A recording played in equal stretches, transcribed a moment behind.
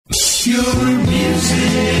your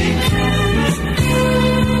music.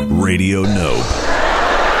 Radio Nope.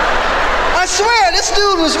 I swear, this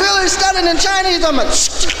dude was really studying in Chinese. I'm like,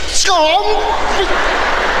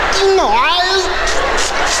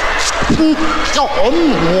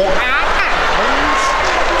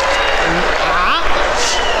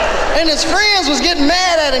 and his friends was getting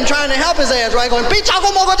mad at him, trying to help his ass, right? Going, he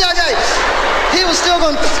was still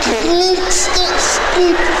going,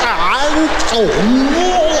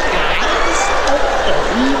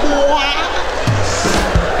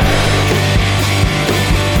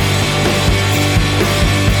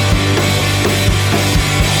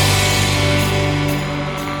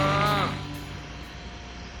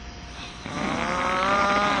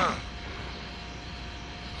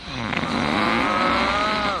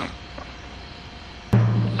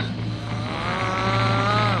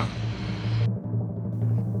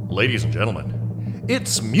 Ladies and gentlemen,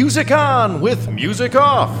 it's MusicOn with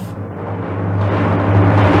Musikoff.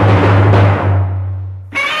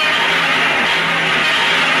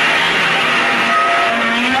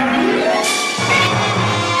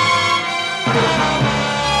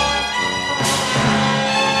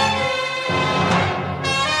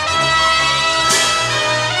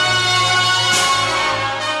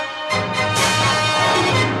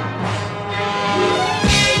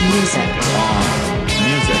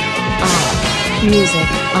 Music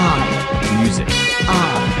on. Music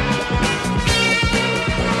on.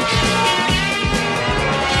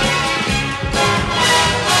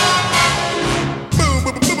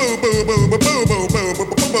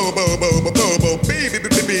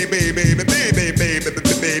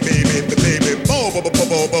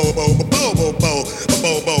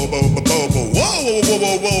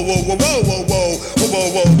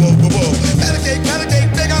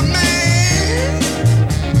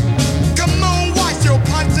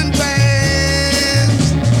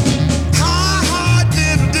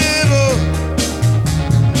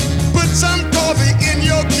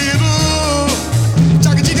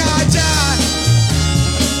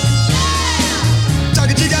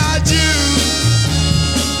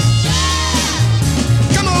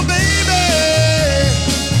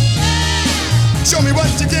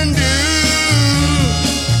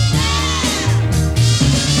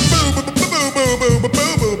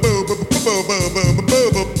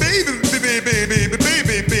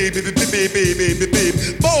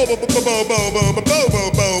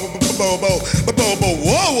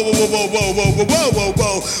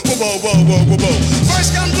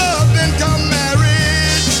 First come love, then come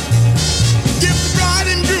marriage. Give the bride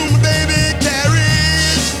and groom a baby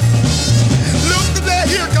carriage. Look there,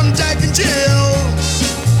 here come Jack and Jill.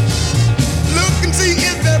 Look and see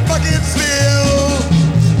if their buckets fill.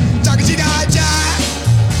 Jocka-jigga-jai.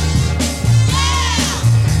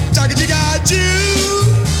 Jocka-jigga-joo.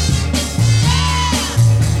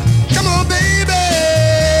 Come on, baby.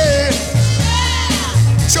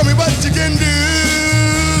 Show me what you can do.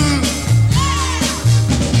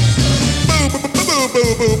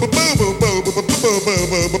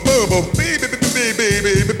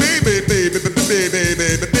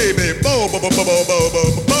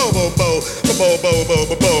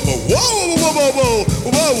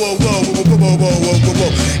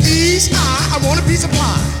 East I want a piece of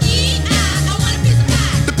pie.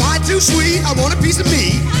 The pie too sweet, I want a piece of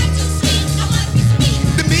meat.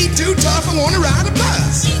 The meat too tough, I want to ride a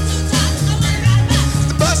bus.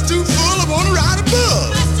 The bus too full, I want to ride a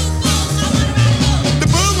bus. The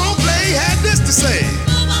bull won't play, had this to say.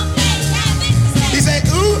 He say,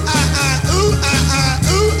 ooh, ah, ah, ooh, ah,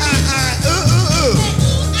 ah, ooh, ah, ah, ooh, ooh, ooh.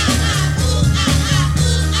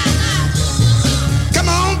 Come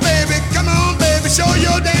on, baby, show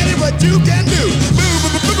your daddy what you can do. Boo,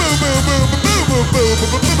 boo, boo, boo, boo, boo, boo, boo, boo,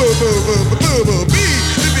 boo, boo, boo, boo, boo, boo, boo, bee,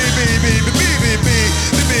 bee, bee, bee, bee, bee, bee,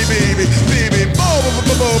 bee, bee, bee, bee, bee, boo, boo,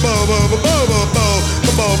 boo, boo, boo, boo, boo,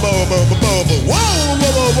 boo, boo, whoa,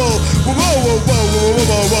 whoa, whoa, whoa,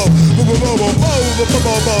 whoa, whoa,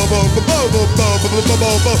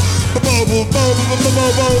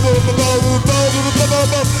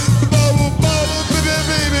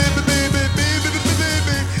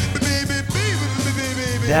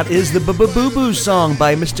 That is the Boo-Boo song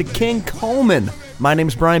by Mr. King Coleman. My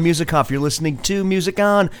name's Brian Musikoff. You're listening to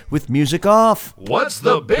MusicOn with Musikoff. What's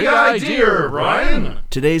the big idea, Brian?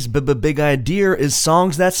 Today's big idea is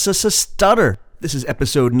songs that stutter. This is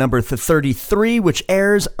episode number 33, which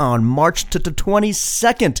airs on March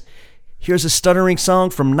 22nd. Here's a stuttering song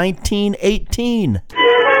from 1918.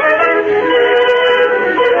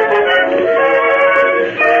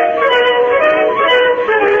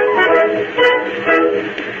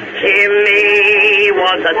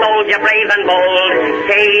 Was a soldier brave and bold,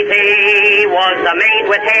 Katy was a maid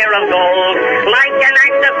with hair of gold. Like an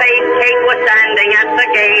act of fate, Kate was standing at the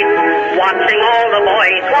gate, watching all the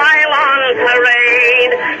boys while on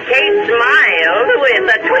parade. Kate smiled with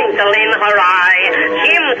a twinkle in her eye.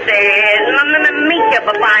 Jim said, meet you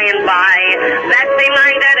by and by. That same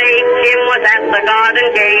night at 8, Jim was at the garden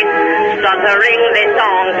gate, stuttering this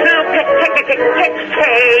song to Kate.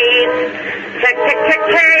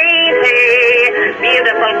 Katy,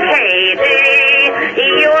 beautiful Katy,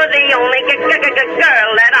 you're the only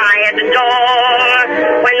girl that I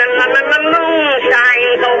adore. When the moon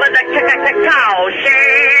shines over the cow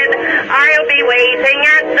shed, I'll be waiting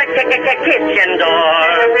at the kitchen door.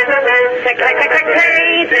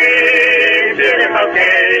 Katy, beautiful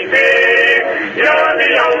Katy, you're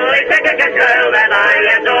the only girl that I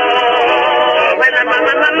adore. When the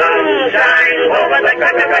moon shines over the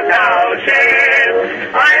cow shed,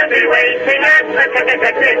 I'll be waiting at the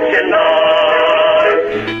kitchen door.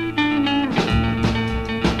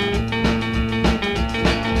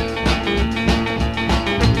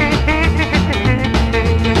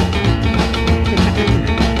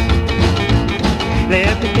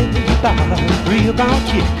 Let me tell you about a real brown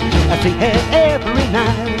chick I see her every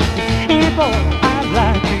night. And boy, I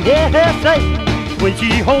like to hear her say when she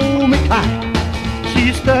hold me tight.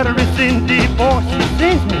 She's Stuttering Cindy, boy, she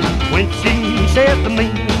sings me when she says to me,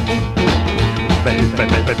 baby,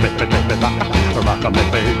 baby, baby, baby, baby, rock me,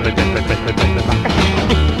 baby, baby, baby, baby,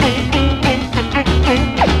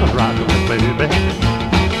 rock me, baby.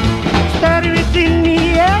 Stuttering Cindy,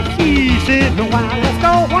 yeah, she says, why, let's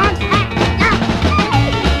go one.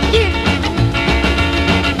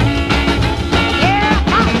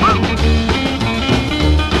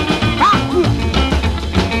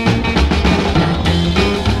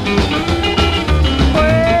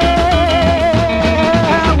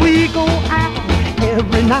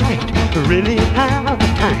 Night, really have a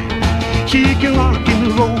time. She can rock and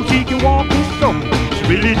roll, she can walk and stroll, she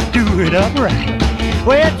really do it upright.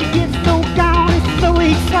 Well, she gets so down and so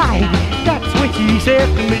excited, that's when she says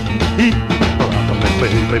to me, rock me,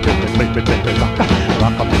 baby, baby, baby, baby,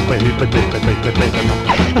 rock me, baby, baby, baby, baby, rock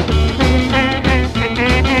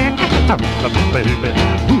me, baby.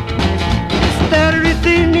 Stuttering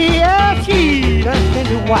in the air, she doesn't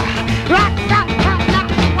know why. Rock, rock, rock, rock,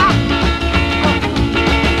 rock.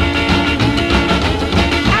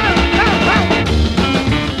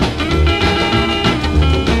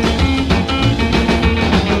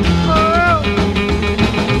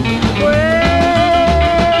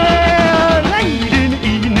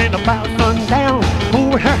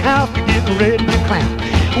 Her house to get ready to clown.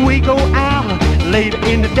 We go out later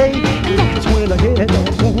in the day, and that's when I hear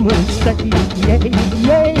that woman say, yeah,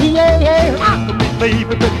 yeah, yeah, yeah. Rock me,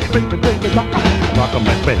 baby, baby, baby, baby, rock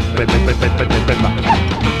me, baby, baby, baby, baby, baby, rock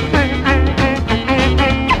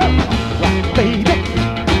baby.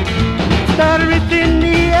 Stuttering in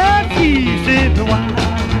the air, she's in the wild.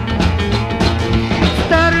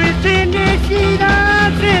 Stuttering in the she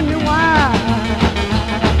does in the wild.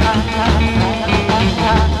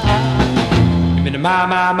 My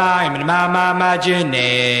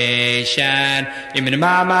imagination. Give me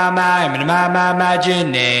my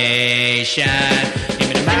imagination. Give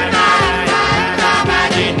me my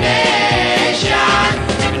imagination.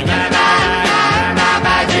 Give me my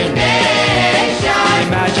imagination.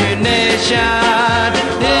 Imagination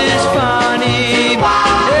is funny.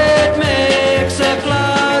 It makes a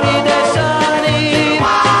cloudy day sunny.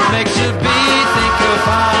 Makes a bee think of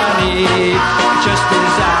honey. Just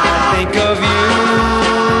as I think of you.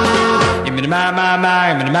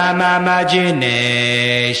 My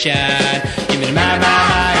imagination. Give me my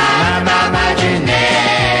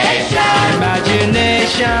imagination.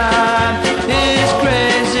 Imagination is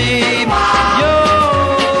crazy.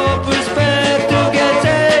 Your perspective gets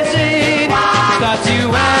hazy. Starts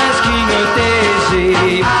you asking a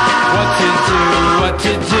daisy what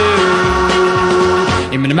to do.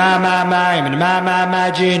 Give me my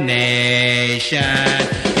imagination.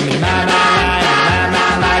 Give me my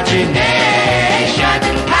imagination.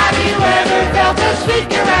 Have you ever felt a sweet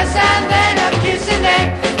caress and then a kiss and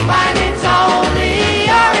then find it's only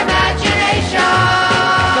your imagination?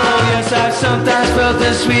 Oh yes, I've sometimes felt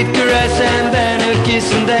a sweet caress and then a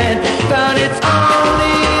kiss and then found it's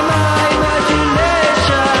only my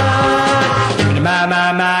imagination. Give me my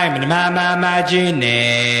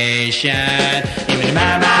imagination. Give me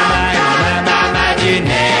my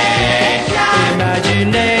imagination.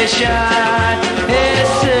 Imagination is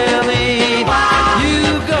silly.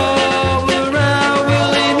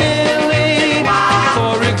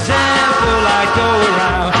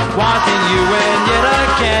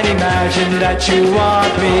 That you want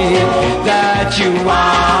me, that that you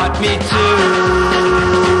want me to.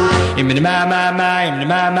 Give me the my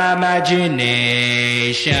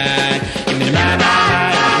imagination. Give me the my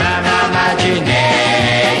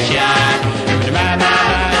imagination. Give me the my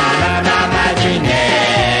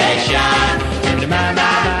imagination. Give me the my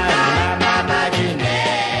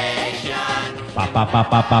imagination. Papa, papa,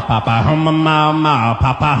 papa, papa, hum ma ma,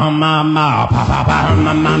 papa hum ma ma, papa hum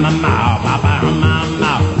ma ma ma, papa hum ma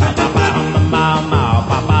ma, papa hum ma ma,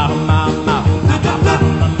 papa hum ma ma, papa hum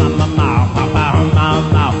ma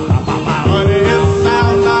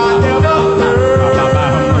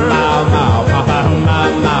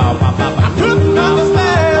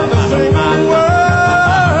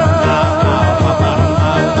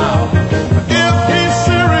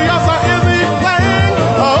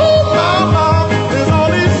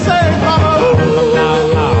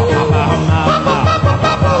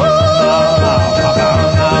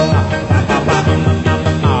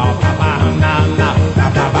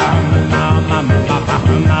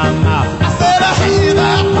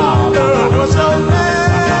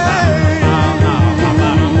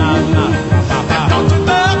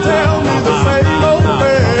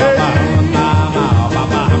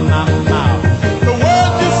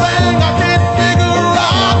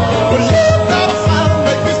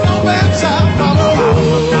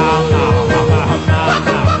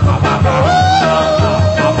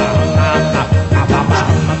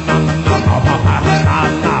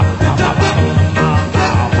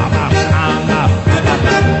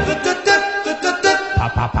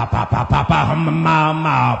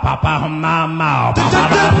papa hum ma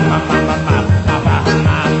ma.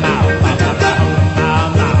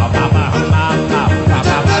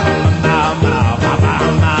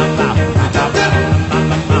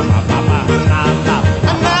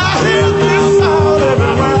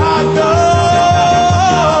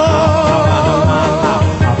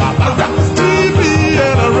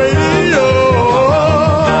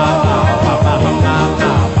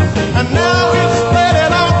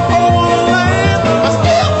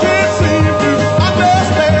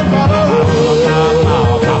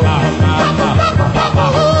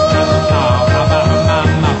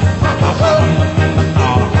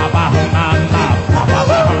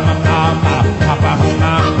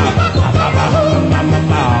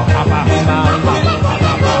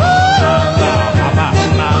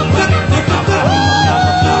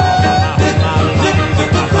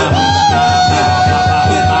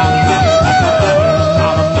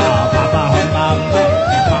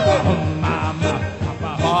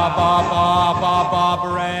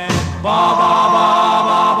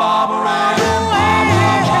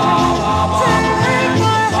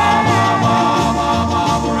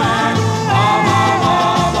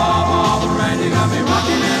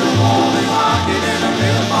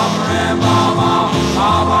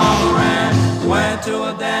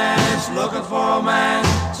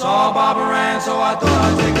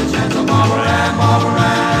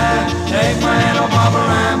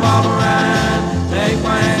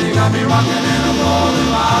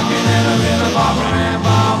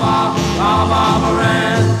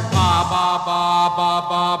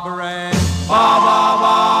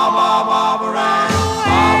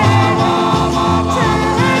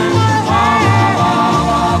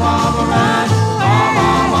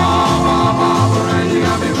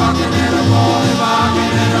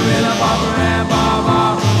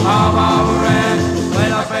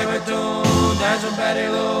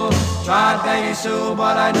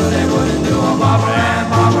 But I knew they wouldn't do a Barbara Ann.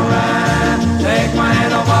 Take my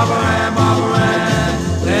hand, oh Barbara Ann.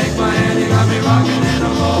 Take my hand, you got me rocking and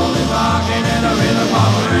I'm rolling, rocking and I'm in a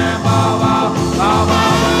Barbara Ann. Barbara Ann.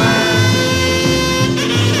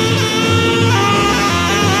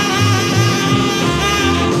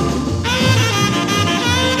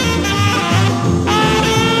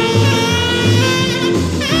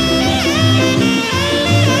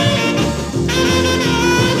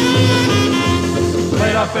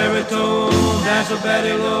 Our favorite tune, dance with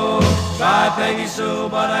Betty Lou, tried Peggy Sue,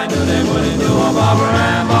 but I knew they wouldn't do a Barbara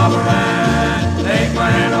Ann. Take my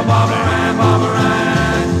hand, oh Barbara Ann.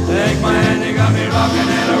 Take my hand, you got me rocking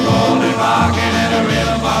and a rolling, rocking and a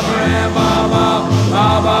rhythm, Barbara Ann, Barbara Ann,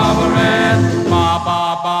 Barbara Ann,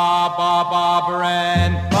 Barbara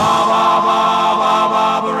Ann,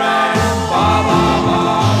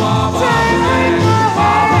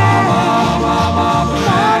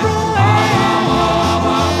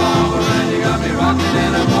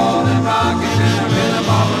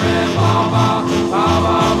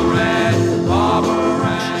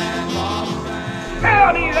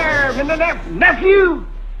 Howdy there, nephew.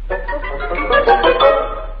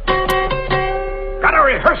 Gotta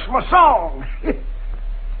rehearse my song.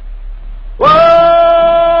 Whoa!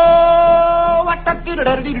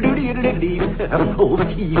 diddly, pull the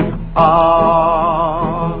key.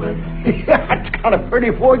 Ah, that's kind of pretty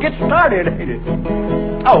before it gets started, ain't it?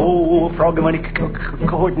 Oh, Froggy went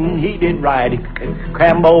a-courtin', he did ride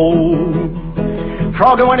Crambo.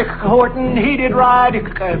 Froggy went a-courtin', he did ride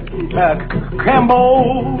Crambo.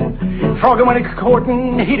 Froggy went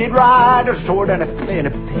a-courtin', he did ride a sword and a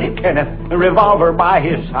pick and a revolver by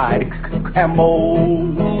his side.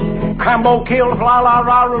 Crambo killed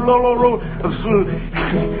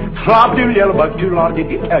flop-doodle yellow bug, two-lodgy.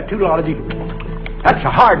 That's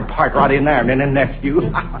the hard part right in there, and then nephew.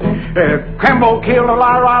 Crambo killed a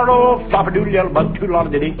flop-a-doodle yellow bug,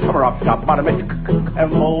 two-lodgy, cover up, top, bottom,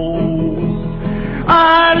 Crambo.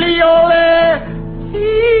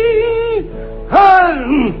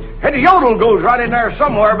 And the yodel goes right in there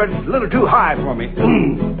somewhere, but it's a little too high for me.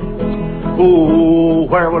 Oh,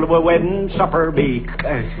 where will the wedding supper be?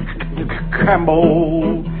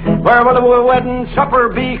 Crambo. Where will the wedding supper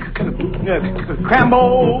be?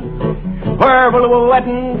 Crambo. Where will the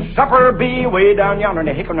wedding supper be? Way down yonder in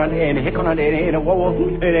the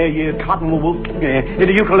cottonwood, in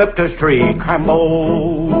the eucalyptus tree.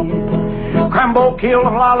 Crambo. Crambo killed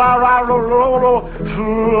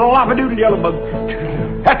flop-a-doodle yellow bug.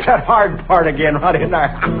 That's that hard part again, right in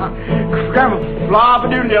there.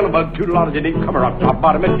 Flop-a-doodle yellow bug, toodle-oddle-diddy, cover up, top,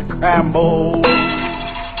 bottom, it's Crambo.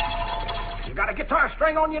 You got a guitar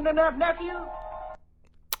string on you, nephew?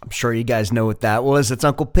 I'm sure you guys know what that was. It's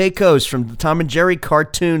Uncle Pecos from the Tom and Jerry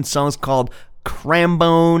cartoon. Song's called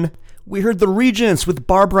Crambone. We heard the Regents with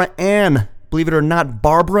Barbara Ann. Believe it or not,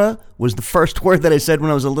 Barbara was the first word that I said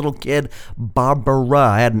when I was a little kid. Barbara.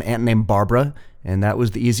 I had an aunt named Barbara, and that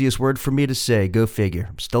was the easiest word for me to say. Go figure.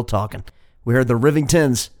 I'm still talking. We heard the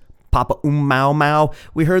Rivingtons, Papa Oom Mow Mow.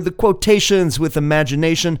 We heard the Quotations with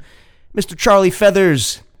Imagination. Mr. Charlie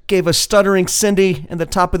Feathers gave us Stuttering Cindy, and the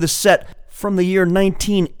top of the set from the year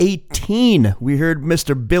 1918. We heard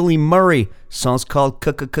Mr. Billy Murray. Song's called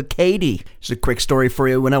K-k-k-katy. Just a quick story for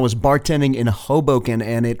you. When I was bartending in Hoboken,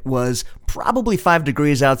 and it was probably 5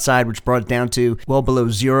 degrees outside, which brought it down to well below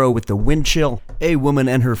zero with the wind chill, a woman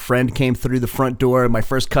and her friend came through the front door, my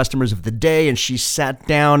first customers of the day, and she sat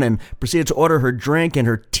down and proceeded to order her drink, and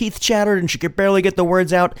her teeth chattered, and she could barely get the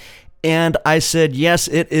words out. And I said, yes,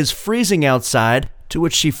 it is freezing outside. To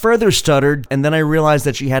which she further stuttered, and then I realized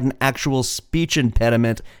that she had an actual speech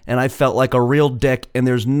impediment, and I felt like a real dick, and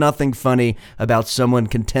there's nothing funny about someone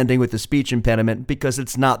contending with a speech impediment because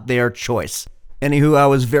it's not their choice. Anywho, I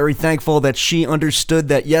was very thankful that she understood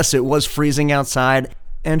that, yes, it was freezing outside,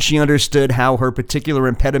 and she understood how her particular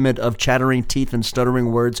impediment of chattering teeth and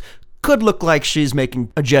stuttering words could look like she's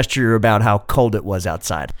making a gesture about how cold it was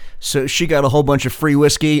outside. So she got a whole bunch of free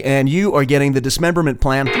whiskey, and you are getting the Dismemberment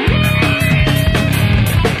Plan.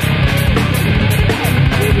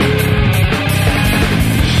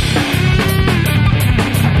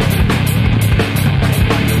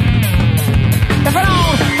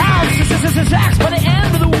 By the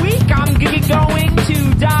end of the week, I'm going to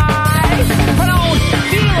die. If I don't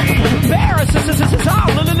feel embarrassed,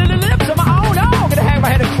 all the lips of my own, I'm gonna hang my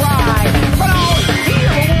head and cry. If I don't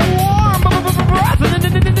feel a warm breath in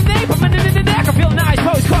the nape of my neck, I feel a nice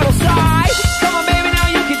post-coital sigh. Come on, baby, now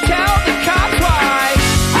you can tell the cops why.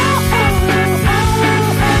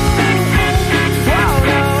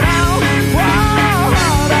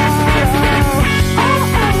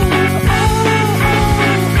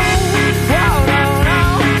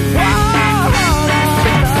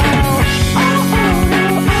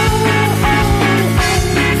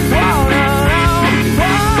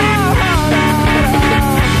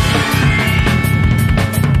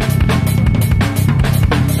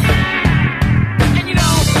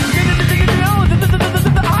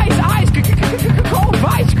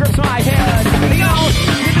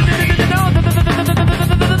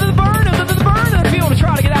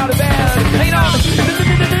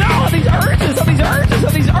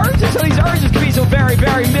 These urges can be so very,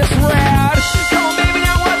 very misread. Come on, baby,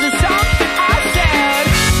 now wasn't something I said.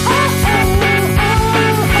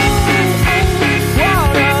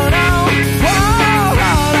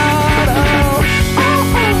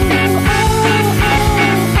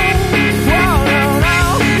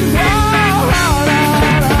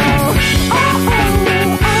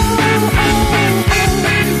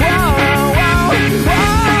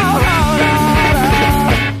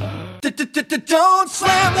 Don't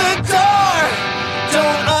slam the door.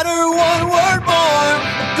 Don't utter one word more.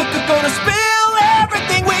 Gonna spill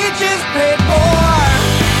everything we just paid for.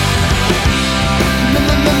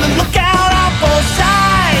 Look out on both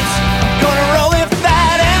sides. Gonna roll it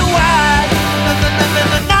fat and wide.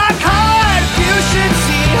 Knock hard, you should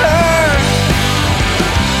see her.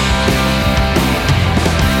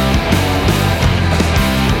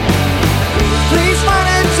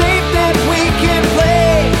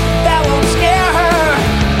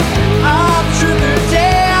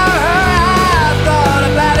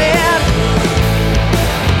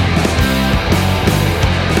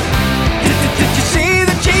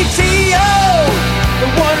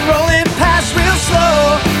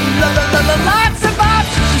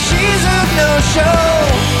 show.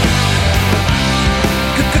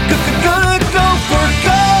 Gonna go for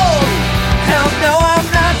gold. Hell no, I'm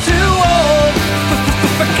not too old.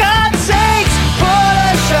 For God's sakes, put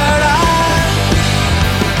a shirt on.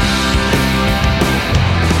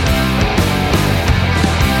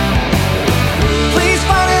 Please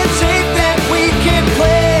find a tape that we can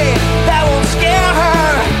play that won't scare her.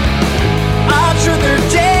 I'll truth or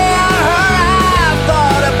dare her. I've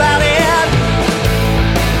thought about it.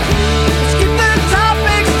 Let's keep the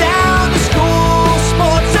topics down to school,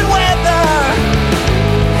 sports and weather.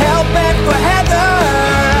 Hell bent for Heather,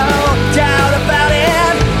 no doubt about it.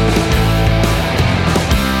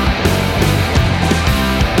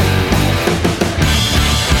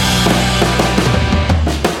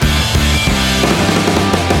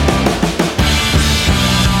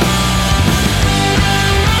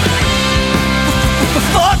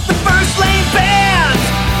 Fuck the first lane band.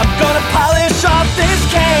 I'm gonna polish off this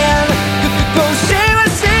can. Go share a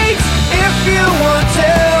seat if you want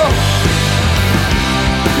to.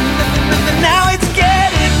 Now it's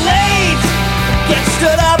getting late. Get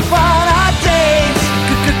stood up on our dates.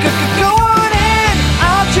 Go on in,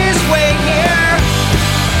 I'll just wait here.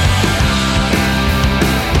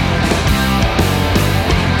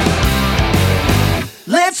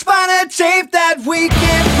 Let's find a tape that we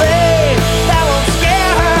can play that won't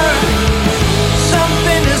scare her.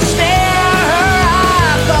 Something to stare her.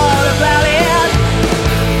 I thought about it.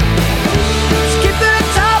 Let's keep the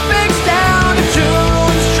topics down to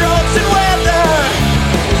tunes, strokes, and weather.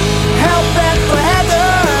 Hell bent for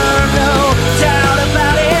Heather, no doubt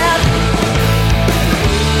about it.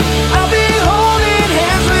 I'll be holding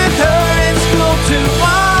hands with her in school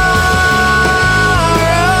tomorrow.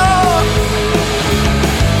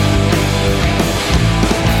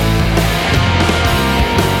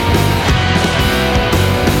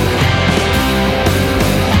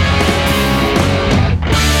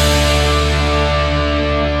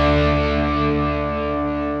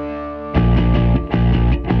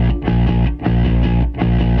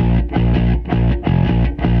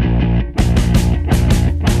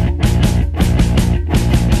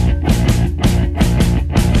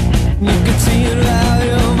 Nicotine,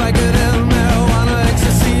 Valium, Vicodin, marijuana,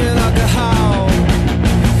 ecstasy, and alcohol.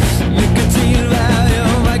 Nicotine,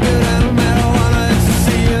 Valium, Vicodin, marijuana,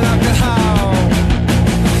 ecstasy, and alcohol.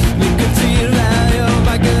 Nicotine, Valium,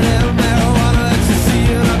 Vicodin, marijuana, ecstasy,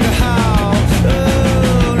 and alcohol.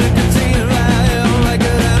 Oh, nicotine, Valium,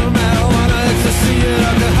 Vicodin, marijuana, ecstasy, and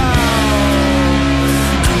alcohol.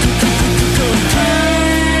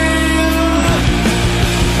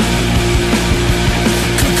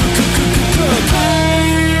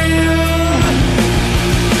 Cocaine.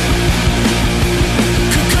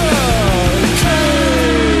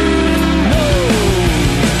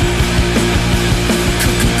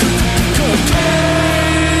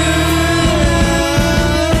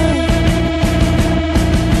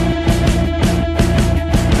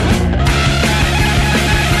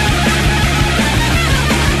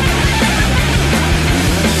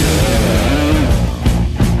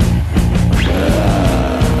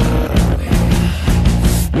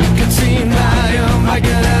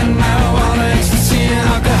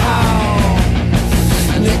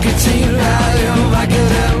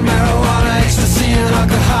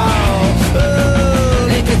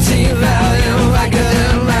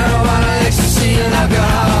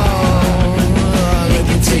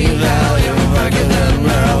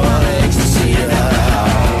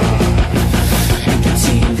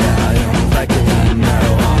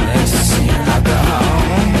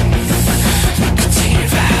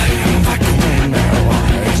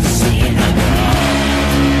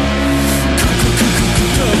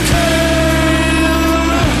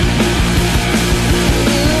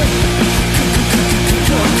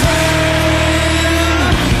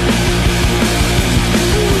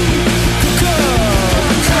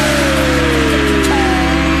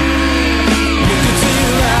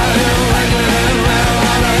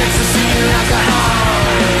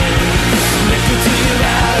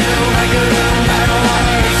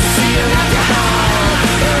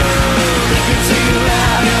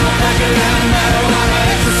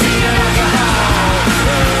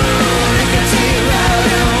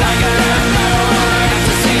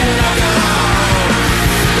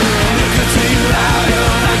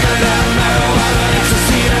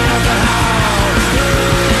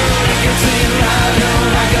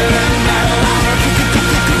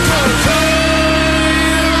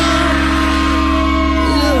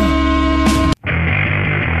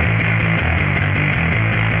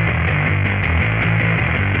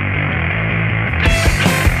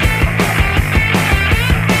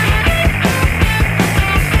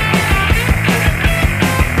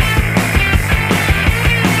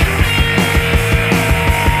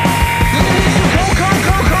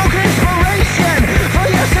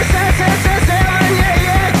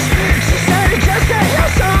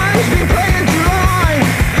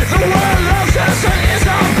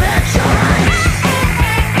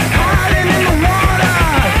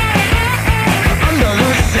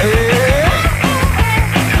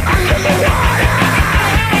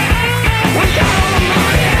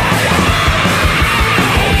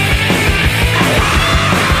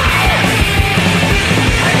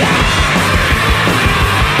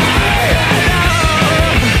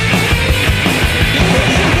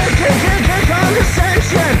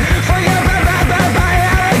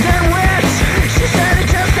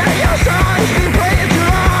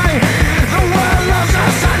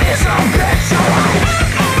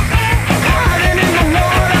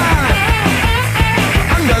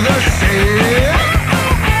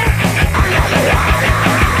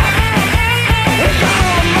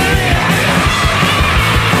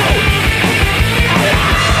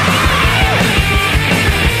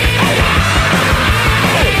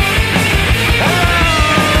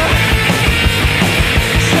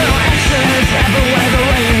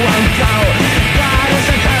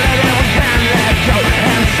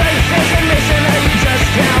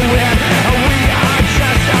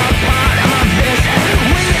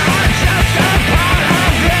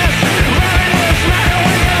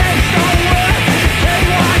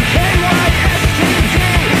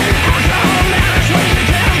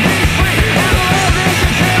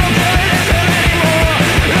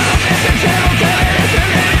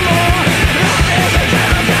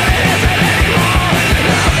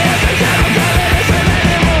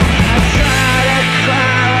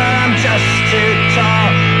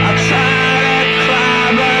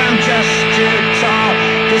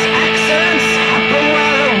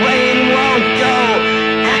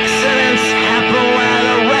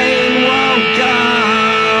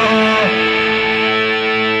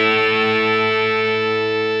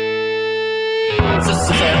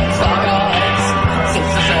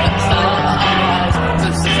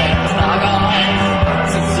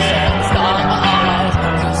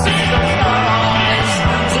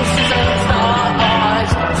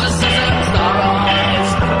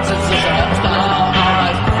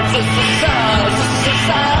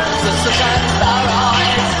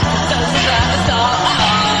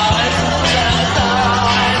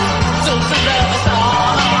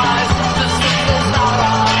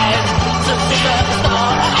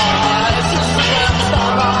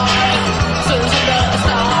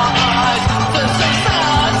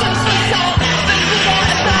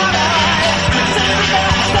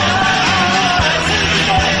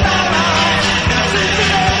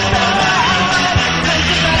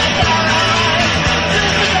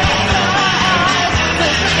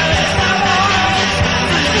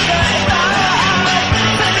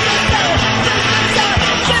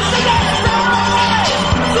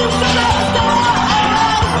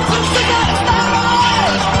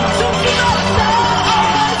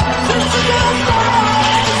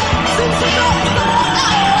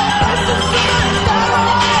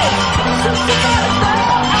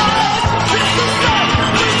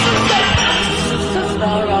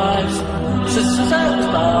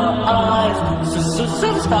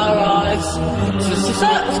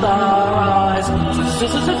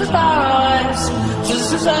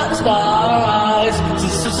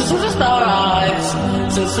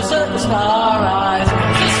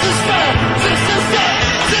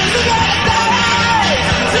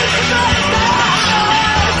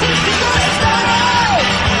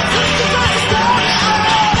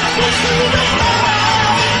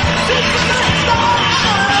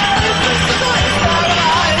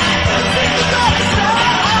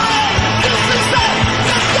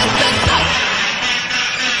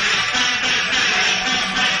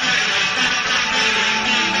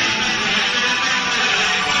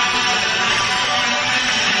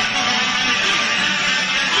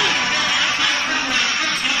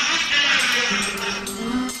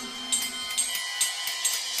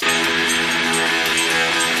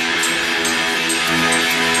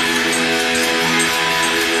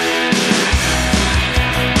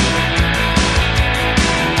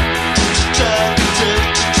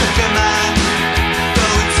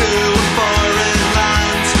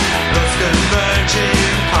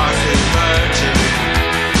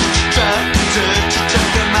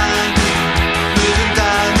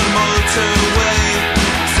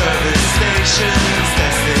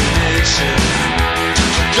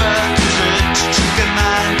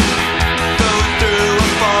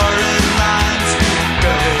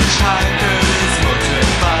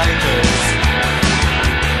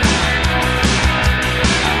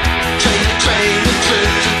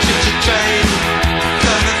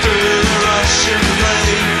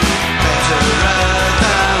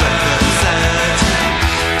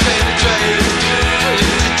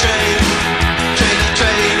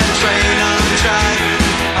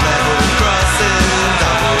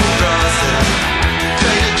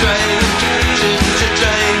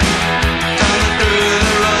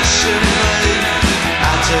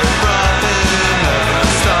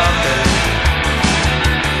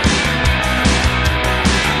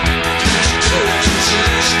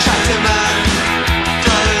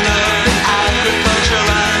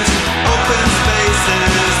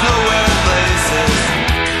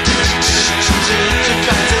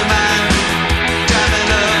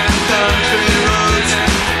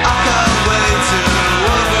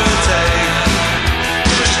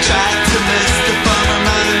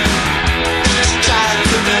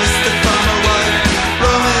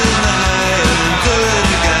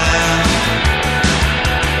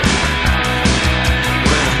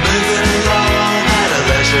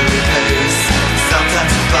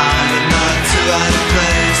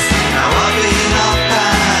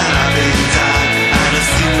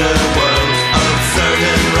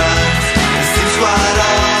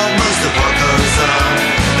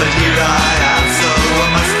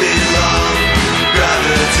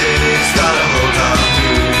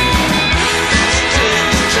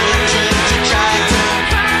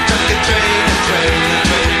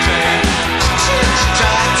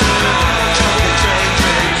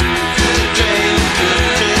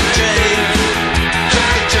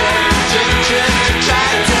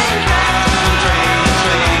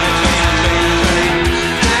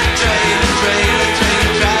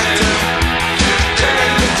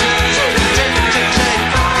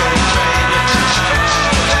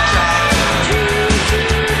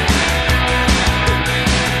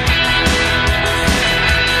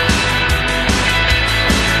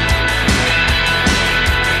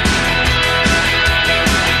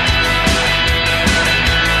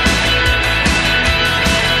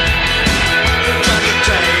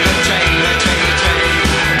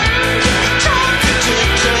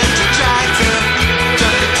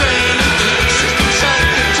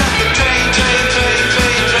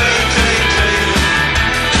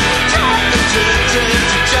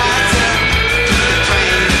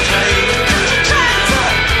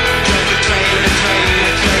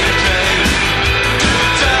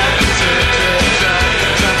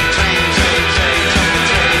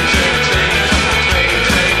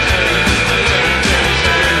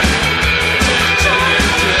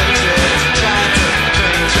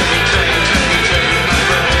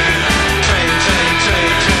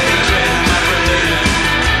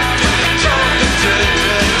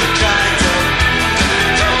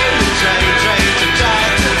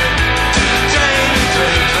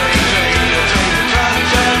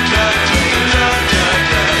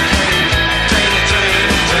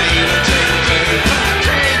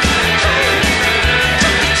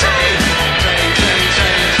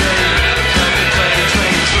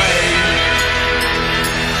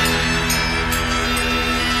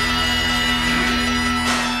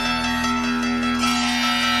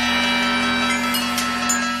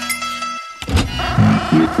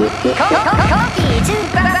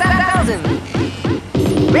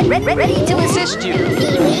 Ready to assist you.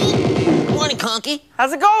 Good morning, Conky.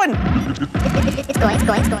 How's it going?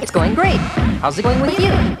 It's going great. How's it going with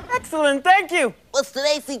you? Excellent, thank you. What's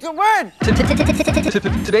today's secret word?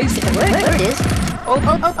 Today's secret word is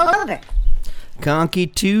over. Conky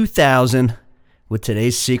 2000 with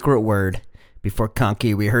today's secret word. Before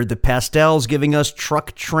Conky, we heard the Pastels giving us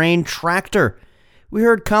Truck, Train, Tractor. We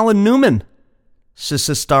heard Colin Newman,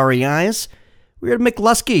 Starry Eyes. We heard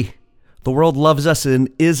McLusky, The World Loves Us and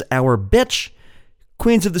Is Our Bitch.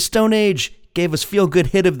 Queens of the Stone Age gave us Feel Good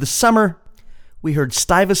Hit of the Summer. We heard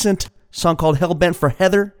Stuyvesant, song called Hellbent for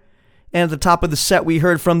Heather. And at the top of the set, we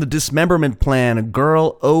heard from the Dismemberment Plan,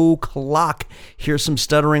 Girl O'Clock. Here's some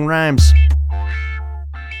stuttering rhymes.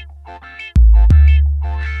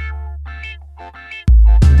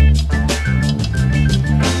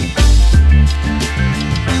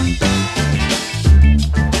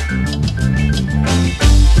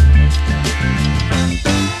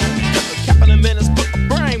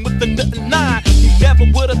 Never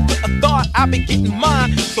would've thought I'd be getting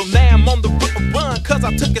mine. So now I'm on the run, cause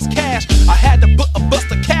I took his cash. I had to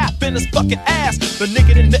bust a cap in his fucking ass. The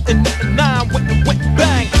nigga in the 9 went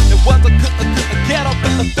bang. It was a ghetto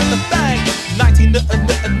thing.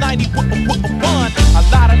 1991, a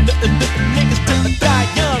lot of niggas to die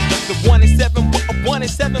young. The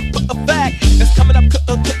 187 for a fact. It's coming up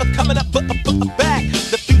back.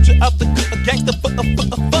 The future of the gangster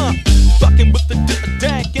funk. Fucking with the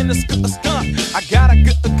dank in the skunk. I gotta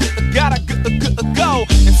go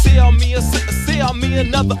and sell me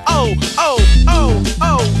another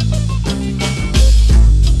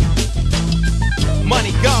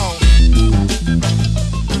money gone.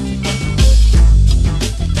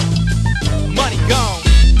 Money gone.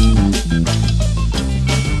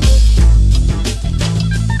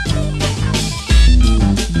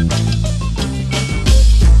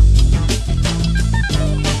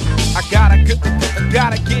 I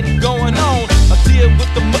gotta get it going on. I deal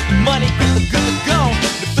with the money, good gone.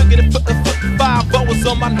 The figure the 5 was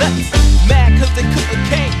on my nuts. Mad cause they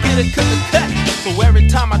can't get a cut. So every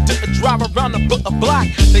time I drive around the block,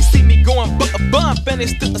 they see me going bump and they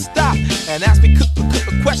still stop and ask me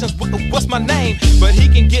questions, what's my name? But he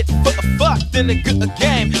can get fucked in the good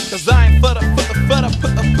game. Cause I ain't for the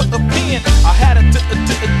pen. I had to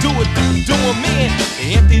do him in.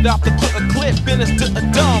 They emptied off the clip and it's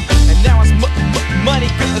dumb. And now it's money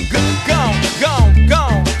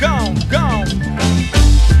gone.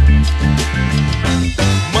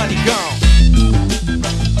 Money gone.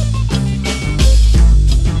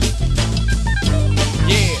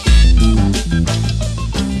 Yeah.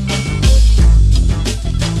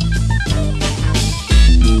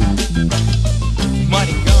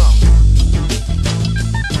 Money gone.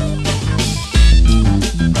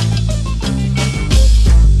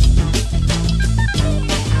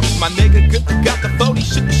 My nigga got the 40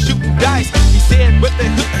 shooting dice. He said with the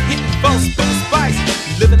hitting folks for the spice.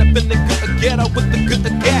 Living up in the ghetto with the good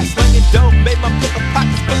gas. Slinging dope made my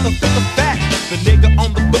pockets full of fat. The nigga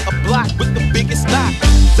on the block with the biggest knot.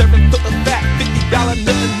 Serving for the fat $50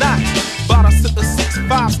 nothing knocks. Bought a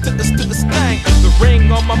 6.5 to the Stang. The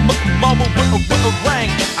ring on my mobile with a ring.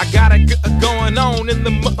 I got it going on in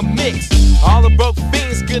the mix. All the broke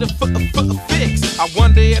fiends get a fix. I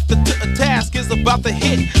wonder if the task is about to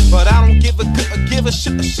hit, but I don't give a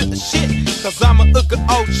shit. Cause I'm a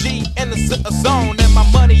OG in the zone, and my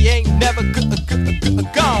money ain't never gone.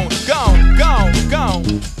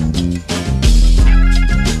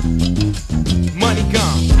 Money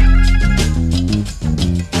gone.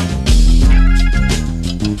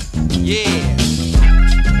 Yeah.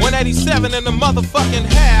 187 in the motherfucking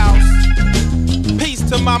house. Peace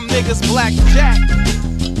to my niggas Black Jack.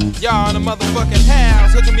 Y'all in the motherfucking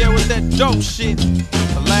house, hooking me up with that dope shit.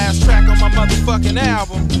 The last track on my motherfucking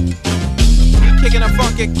album. We kicking a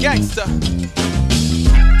funky gangster.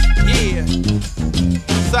 Yeah.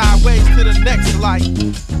 Sideways to the next light.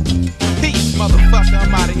 Peace, motherfucker.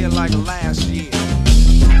 I'm out of here like last year.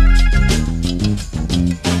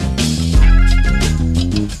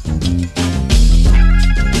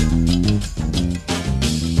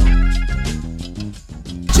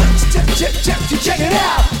 Check it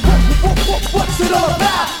out. What's it all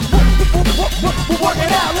about? We're working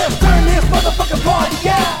out. Let's turn this motherfucking party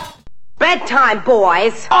out. Bedtime,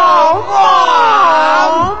 boys. Oh,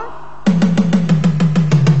 Mom!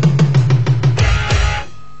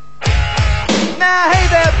 Now, hey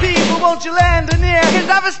there, people, won't you lend an ear? 'Cause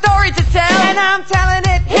I have a story to tell, and I'm telling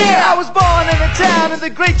it here. I was born in a town in the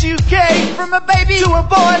great UK, from a baby to a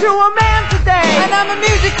boy to a man today. And I'm a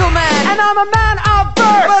musical man, and I'm a man of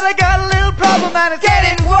birth. But I got a little problem, and it's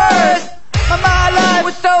getting worse. My life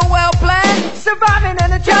was so well planned, surviving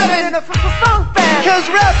in a jungle. I'm in a funk band. Cause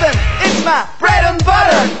rapping is my bread and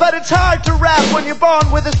butter. But it's hard to rap when you're born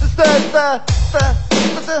with a stutter.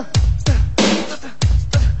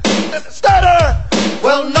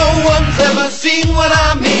 Well, no one's ever seen what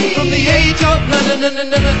I mean. From the age of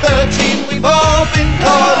 13, we've all been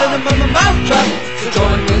caught in a mouth trap. So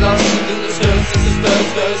join with us in the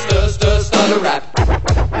stutter rap.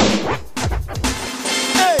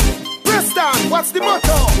 Hey, Preston, what's the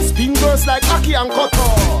motto? Spin girls like Aki and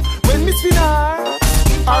Koto. When Miss Finar,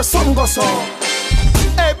 our song goes on.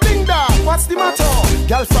 Hey, Blinda, what's the motto?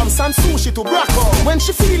 Girl from San Sushi to Braco. When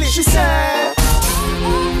she feel it, she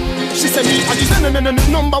said me, I did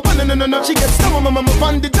number one, She gets some on the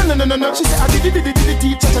She said, I did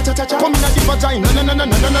cha-cha-cha-cha. Come in at the vagina,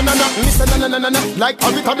 Mr. Like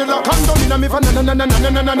a bit of the lock, condom in a me van,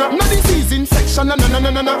 no disease, infection,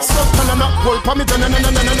 Stuff, hold pa me, me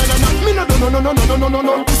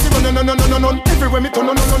no, everywhere me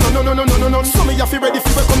turn, so me have to ready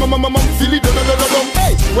for come, feel it,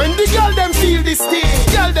 hey, when the girl them feel this thing,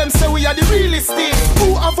 girl them say we are the realest thing.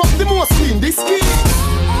 Who have up the most queen, this key?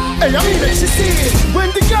 Hey, I mean that she see.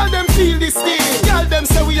 When the girl them feel this thing, girl them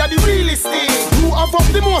say we are the realest thing. Who have up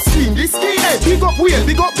the most queen, this key? Hey, big up wheel,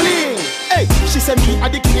 big up bling. Hey, she say me are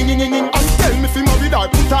the king, and tell me if you married her,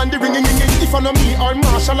 put on the ring, if I know me or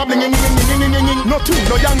Marshall a bling, no twin,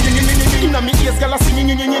 no young, inna me ears, girl a singing,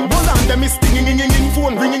 hold on them is stinging,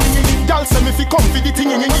 phone ringing, girl say me fi come for the thing,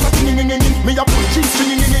 me a put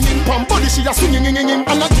G-string, pam body she a swinging, and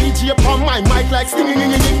a DJ pam my mic like stinging,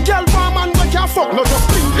 girl warm and we can't fuck, no just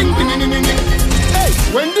bling, bling, bling, hey,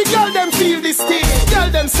 when the girl them feel this thing, girl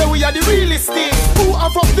them say we are the realest thing. Who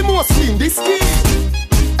have up the most queen, this key?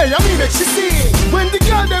 Hey, I mean that she see. When the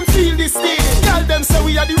girl them feel this thing, girl them say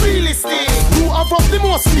we are the realest thing. Who have up the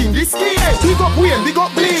most queen, this key? Hey, big up wheel, big up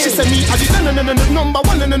bling. She say me, I did number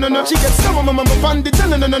one, She gets some on my band, She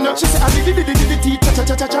say I did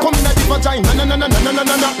cha-cha-cha-cha. Come in at the vagina,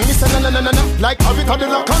 me say like a bit of the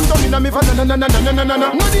lock, condom in a me van,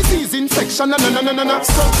 no disease, infection,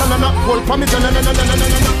 stuff, hold pa me, me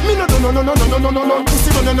no, pussy,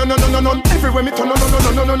 everywhere me turn,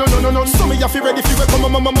 so me have to ready for come,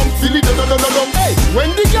 feel it, hey, when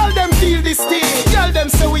the girl them feel this thing, girl them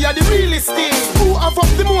say we are the realest thing. Who have up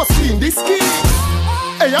the most queen, this key?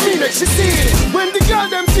 Hey, I mean that she see. When the girl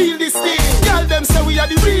them feel this thing, girl them say we are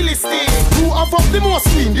the realest thing. Who have up the most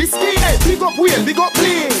queen, this key? Hey, big up wheel, big up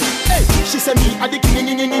bling. Hey, she say me are the king,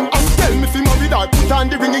 and tell me if you married her, put on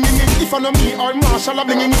the ring, if I know me or Marshall a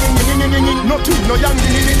bling, no twin, no young,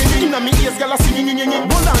 inna me ears, girl a singing,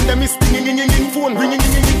 hold on them is stinging, phone ringing,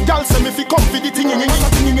 girl say me fi come for the thing,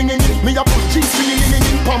 me a put G-string,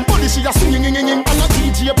 pam body she a swinging, and a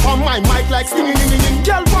DJ pam my mic like stinging,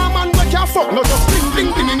 girl warm and we can't fuck, no just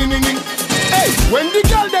bling, bling, bling, hey, when the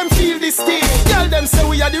girl them feel this thing, girl them say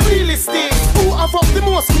we are the realest thing. Who have up the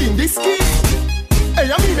most queen, this key? Hey,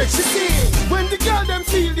 I mean that she see. When the girl them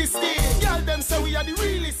feel this thing, girl them say we are the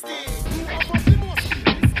realest thing. Who have up the most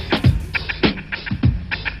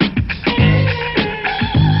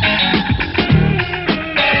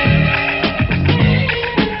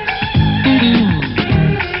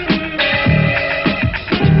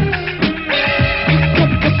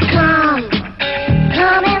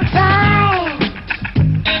Come inside.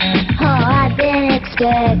 Oh, I've been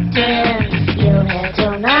expecting you here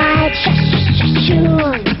tonight.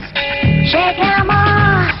 Shoes, shake them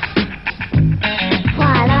off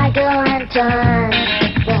while I go and turn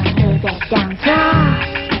the music down soft.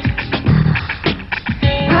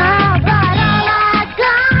 Oh, but all I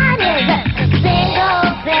got is a single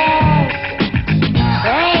bed.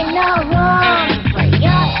 There ain't no room for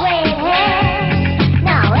your sweet hair.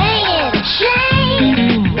 Now ain't it a shame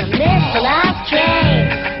you missed the last train?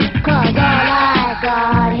 'Cause all I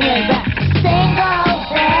got is a single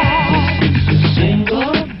bed.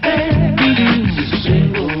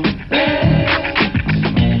 Single bed.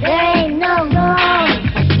 There ain't no room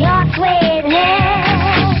for your sweet hair.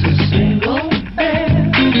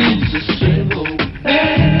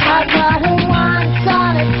 I've got a one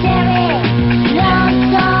solitary, no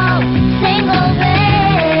soul, single bed.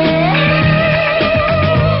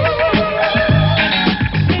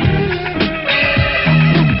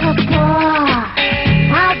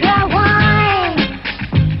 I've got wine,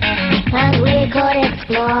 and we could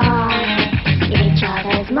explore each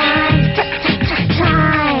other's minds.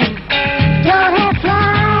 Time, don't have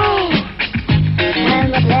flight, and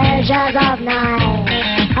the pleasures of night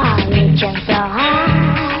are reaching so high.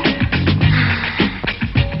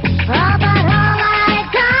 Oh, but all I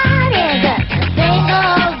got is a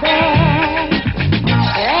single bed.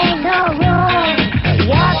 There ain't no room for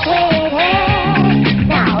your sweet hair.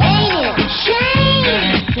 Now ain't it a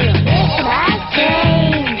shame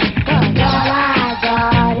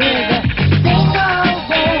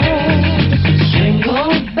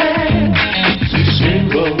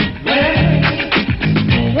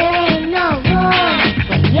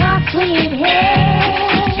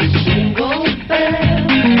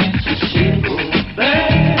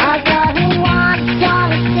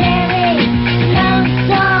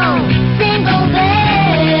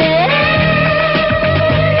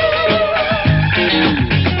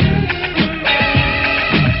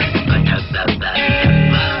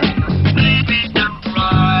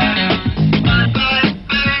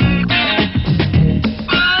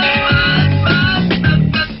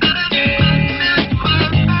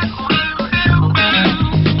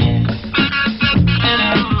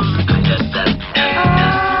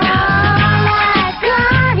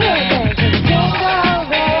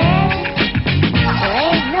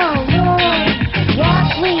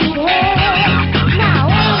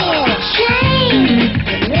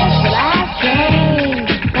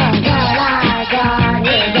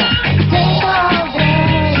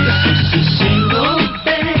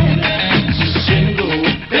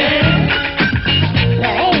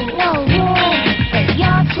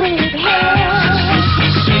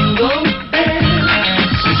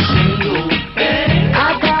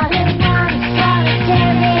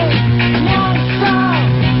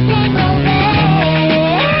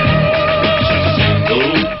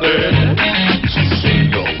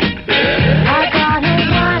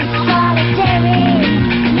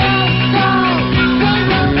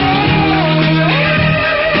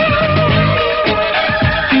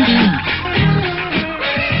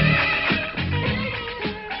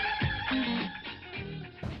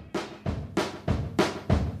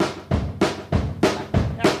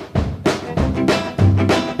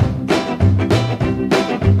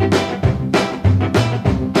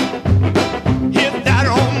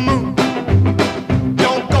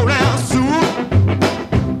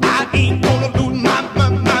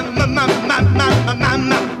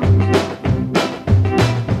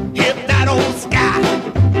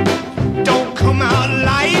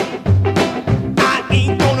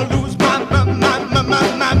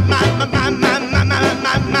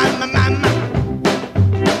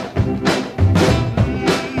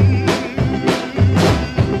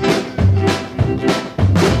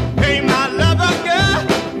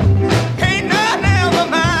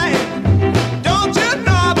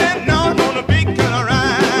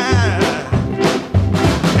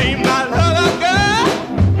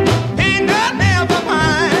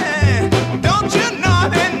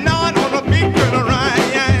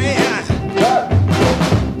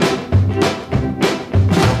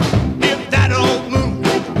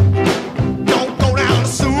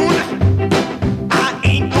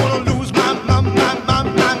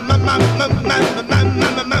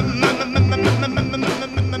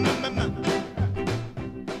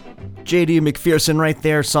JD McPherson right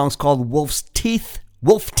there. Song's called Wolf Teeth.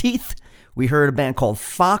 We heard a band called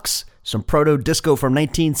Fox, some proto-disco from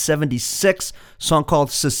 1976, song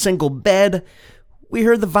called Single Bed. We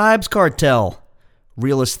heard the Vybz Kartel,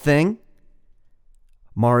 Realest Thing,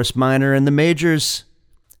 Morris Minor and the Majors,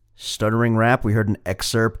 Stuttering Rap. We heard an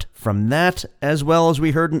excerpt from that, as well as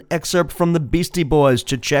we heard an excerpt from the Beastie Boys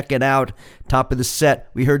to check it out. Top of the set,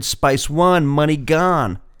 we heard Spice One, Money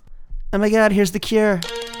Gone. Oh my God, here's The Cure.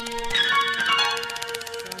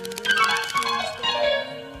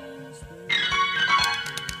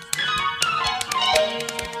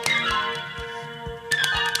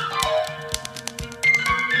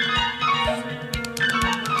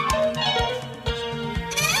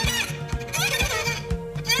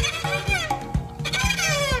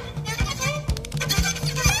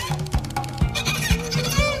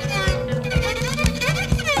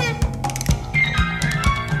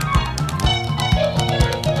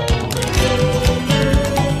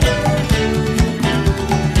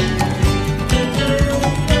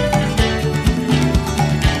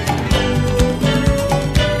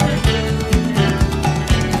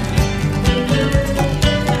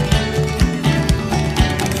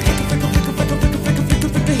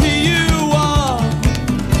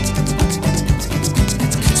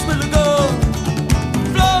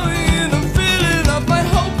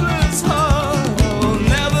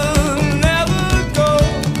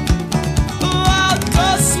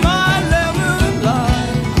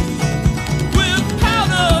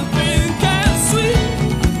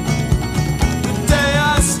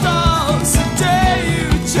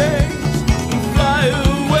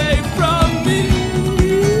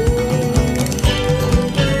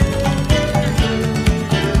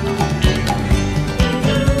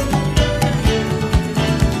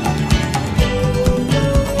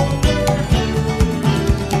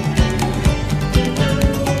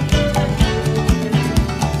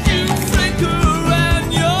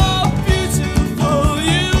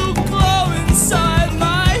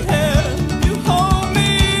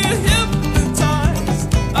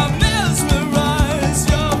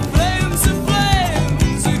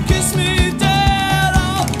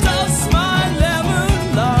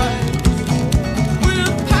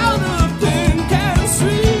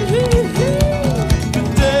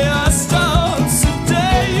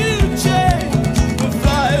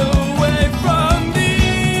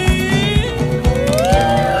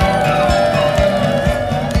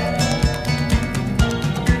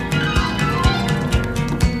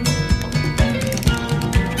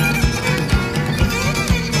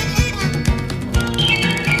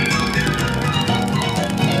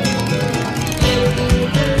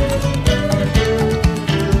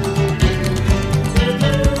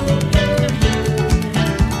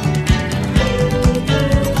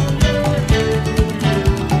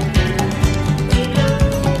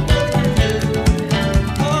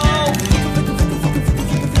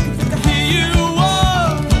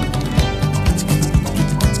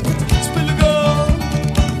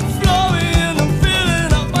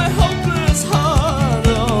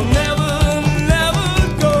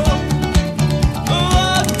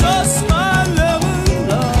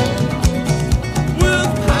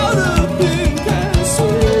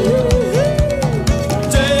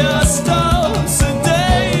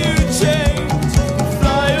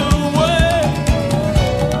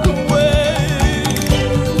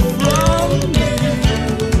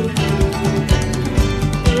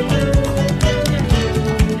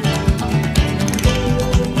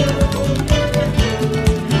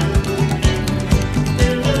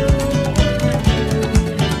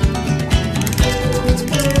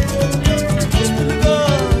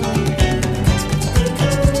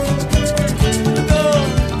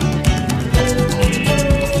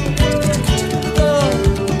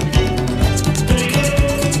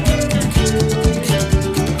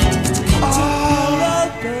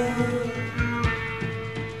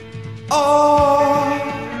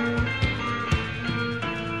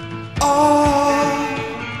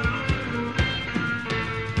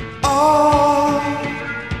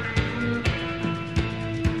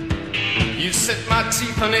 You set my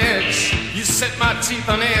teeth on edge. You set my teeth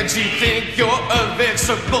on edge. You think you're a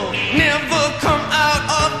vegetable. Never come out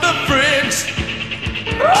of the fridge.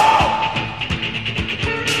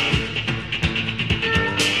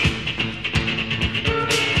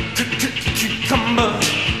 Cucumber,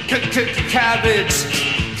 cabbage,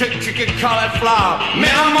 cauliflower,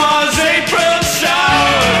 Mama's April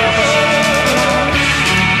shower.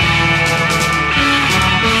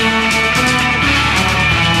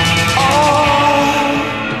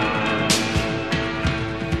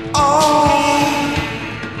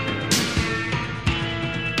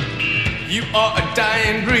 You are a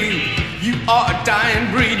dying breed. You are a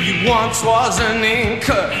dying breed. You once was an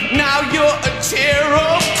Inca. Now you're a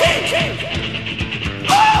Cherokee.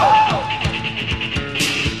 Oh!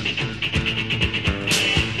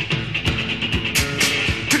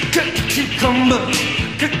 Cucumber,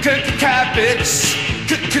 cabbage,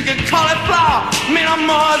 cauliflower,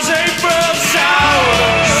 Mama's April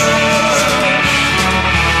showers.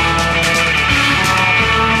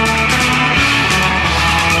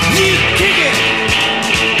 You kick it,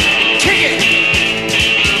 kick it.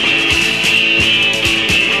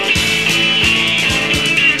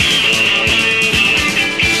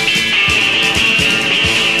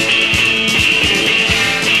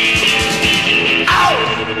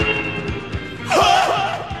 Ow!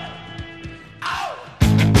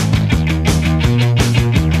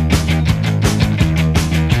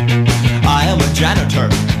 I am a janitor.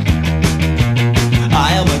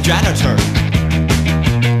 I am a janitor.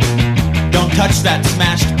 Don't touch that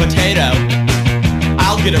smashed potato.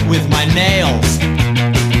 I'll get it with my nails.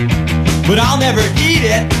 But I'll never eat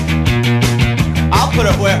it. I'll put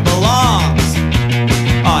it where it belongs.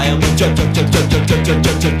 I am a janitor.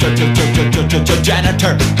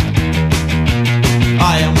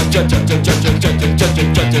 I am a janitor.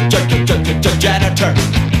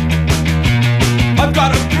 I've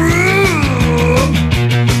got a broom.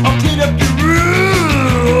 I'll clean up your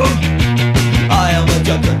room. I am a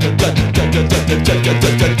janitor.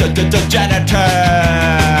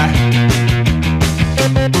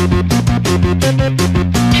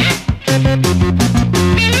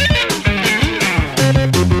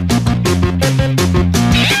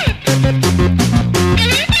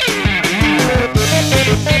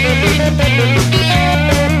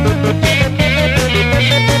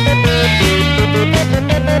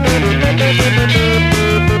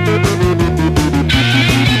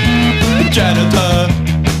 Janitor,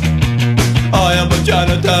 I am a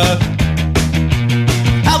janitor.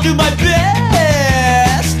 I'll do my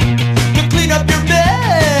best to clean up your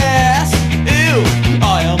mess. Ew,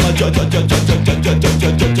 I am a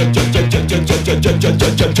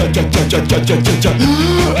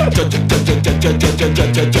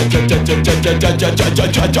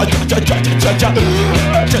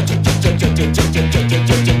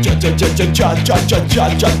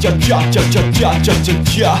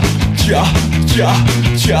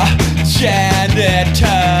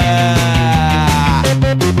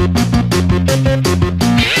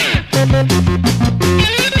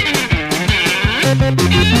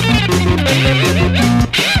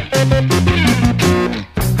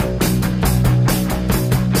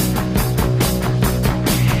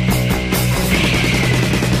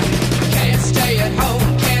Can't stay at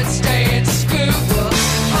home, can't stay in school.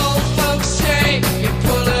 Old folks say you're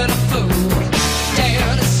pulling a fool.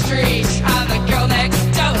 Down the street, I'm the girl next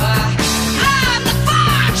door. I'm the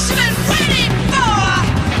fox you've been waiting for.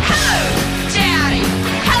 Hello, Daddy.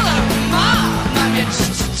 Hello, Mom. I'm your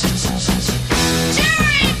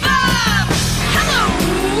cherry bomb.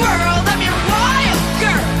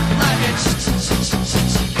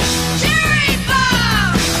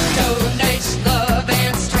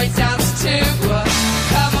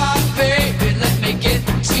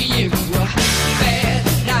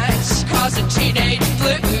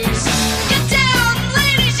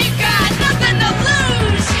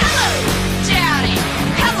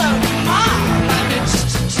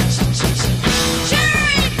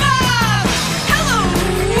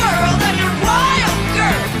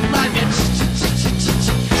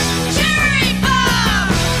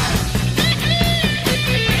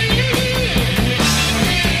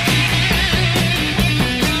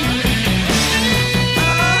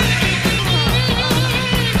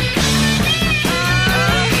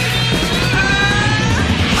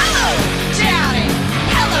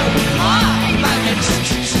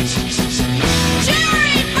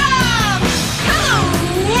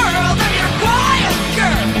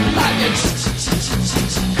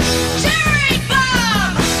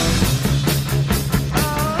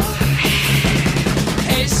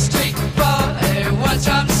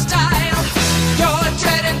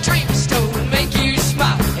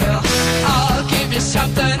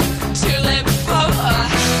 something to live for.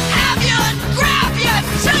 Have you and grab you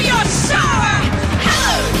till you're sour.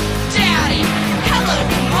 Hello, Daddy. Hello,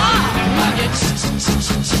 Mom. Love you.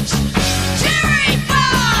 Jerry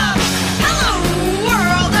Bob. Hello,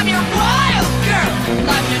 world. I'm your wild girl.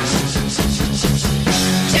 Love you.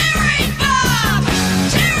 Jerry Bob.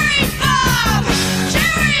 Jerry Bob.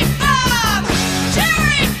 Jerry Bob.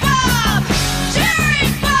 Jerry Bob. Jerry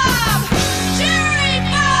Bob. Jerry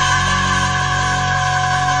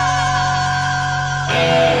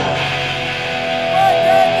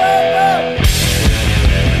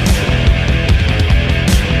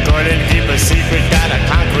Couldn't keep a secret, got a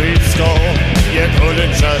concrete skull. You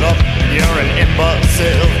couldn't shut up, you're an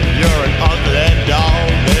imbecile. You're an ugly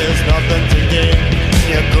dog, there's nothing to gain.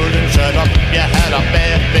 You couldn't shut up, you had a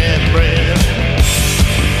bad brain.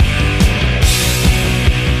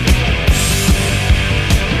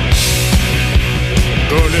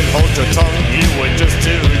 Couldn't hold your tongue, you were just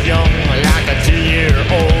too young. Like a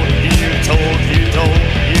 2-year-old,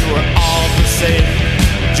 you were all the same.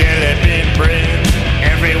 Jelly bean brain.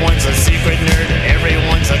 Everyone's a secret nerd,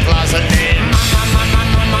 everyone's a closet name. Mama's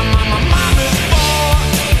ball.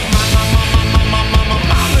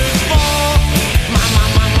 Mama's ball.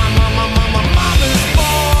 Mama's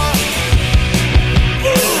ball.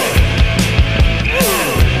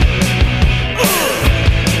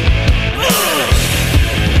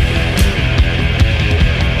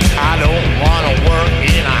 I don't wanna work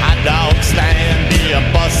in a hot dog stand, be a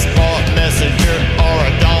bus sport messenger or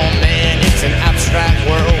a doorman. It's an abstract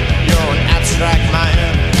world, you're an abstract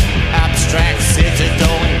man. Abstract city,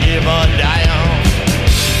 don't give a damn.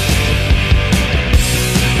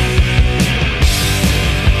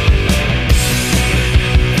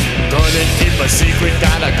 Couldn't keep a secret,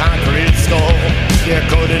 got a concrete skull. You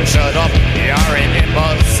couldn't shut up, you're an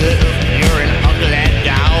imbecile. You're an ugly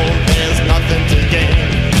dog, there's nothing to gain.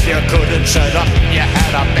 You couldn't shut up, you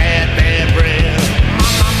had a bad brain.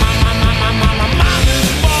 Mama's ball. Mama's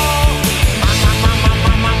ball.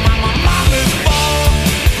 Mama's ball.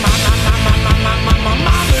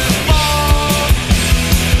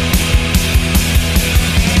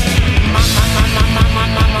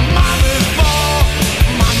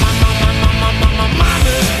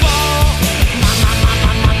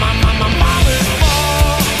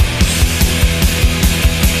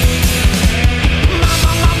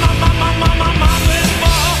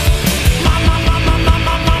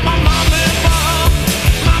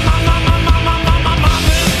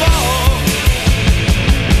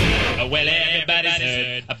 Well, everybody's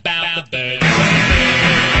heard about the bird.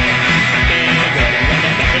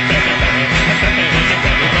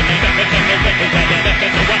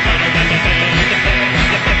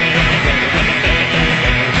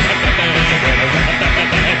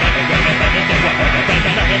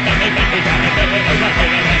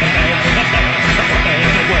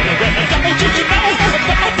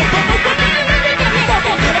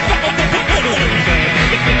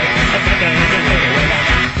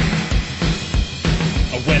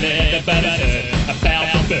 Well, everybody's heard about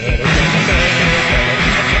the bird.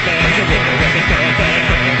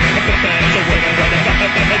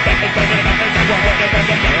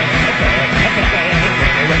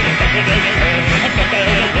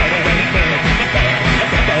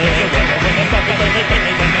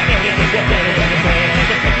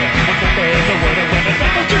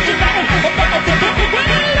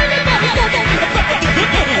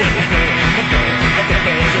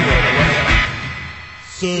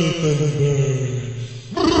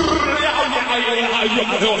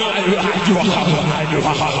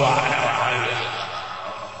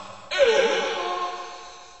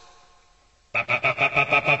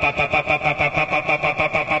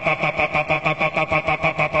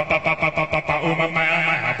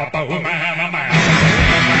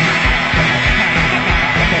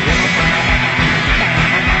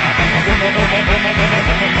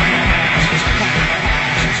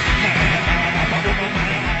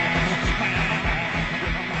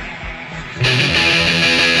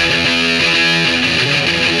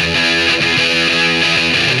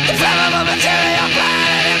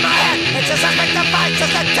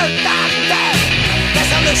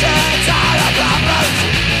 Solutions are the problems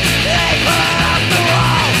they put up the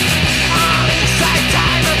wall.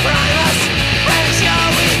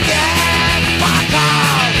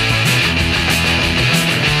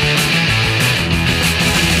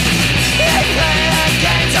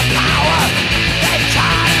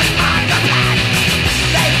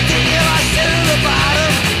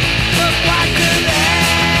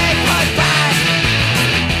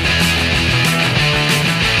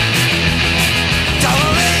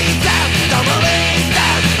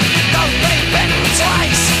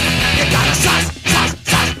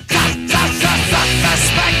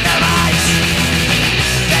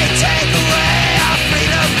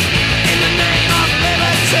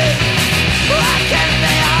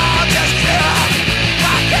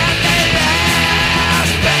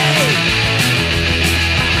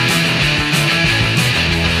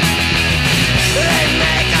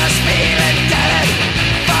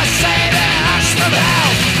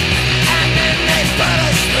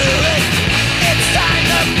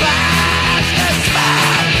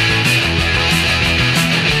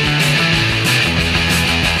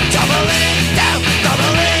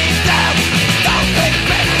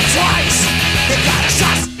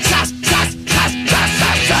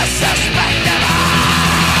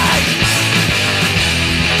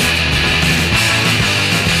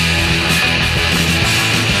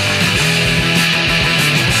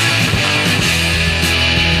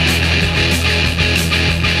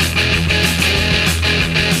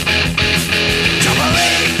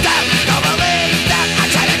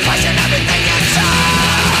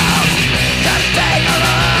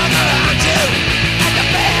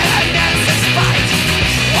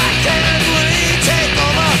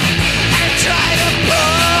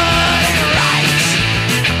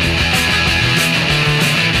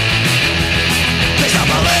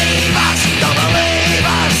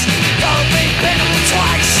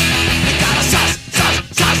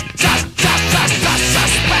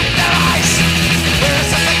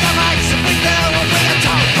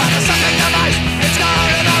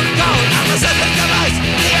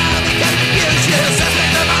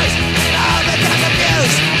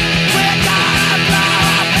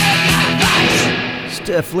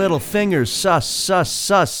 Stiff little fingers, suspect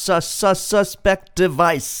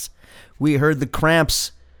device. We heard the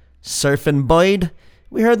Cramps, Surfin Bird.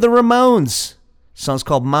 We heard the Ramones. Song's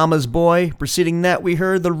called Mama's Boy. Preceding that, we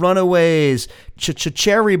heard the Runaways,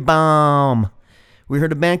 Cherry Bomb. We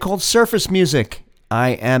heard a band called Surface Music, I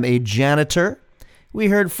Am a Janitor. We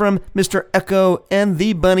heard from Mr. Echo and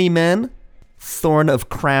the Bunnymen, Thorn of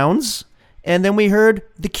Crowns. And then we heard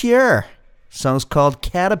The Cure. Song's called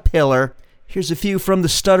Caterpillar. Here's a few from the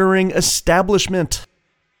Stuttering Establishment.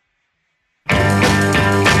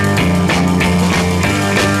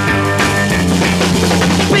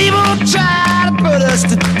 People try to put us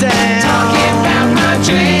to down, talking about my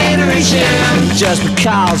generation, just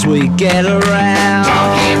because we get around,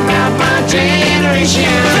 talking about my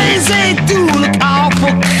generation. Things they do look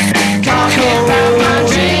awful, talking about my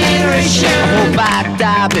generation. I hope I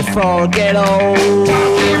die before I get old,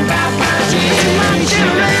 talking about my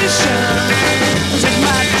generation. This is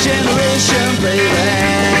my generation, baby.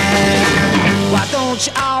 Why don't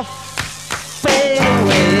you all fade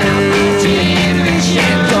away?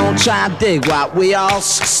 Don't try to dig what we all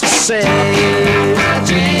say. I'm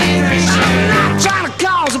not trying to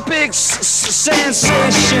cause a big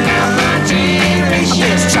sensation. I'm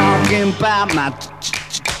just talking about my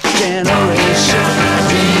generation.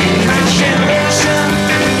 My generation.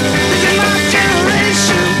 This is my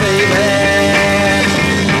generation, baby.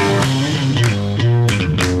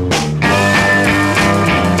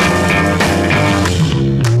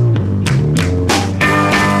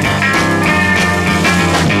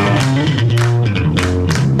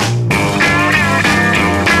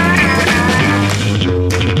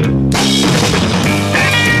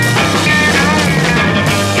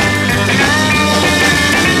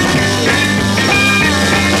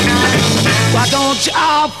 Don't you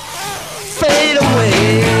all fade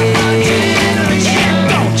away?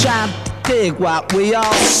 Don't try to dig what we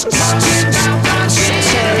all say.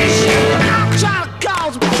 I'm trying to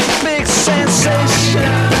cause a big sensation.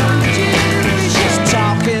 Just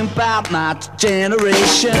talking about my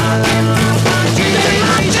generation. This is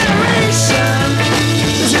my generation.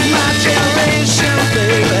 This is my generation,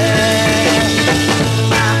 baby.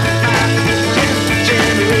 My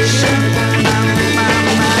generation.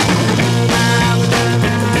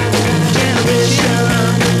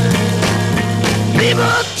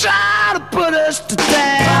 People try to put us to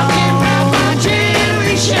down, talking about my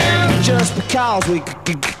generation, just because we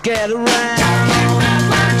could get around. Talking about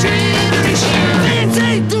my generation. Things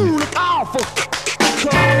they do look awful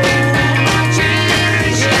cold. My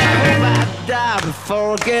generation. I hope I die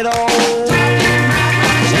before I get old. Talking about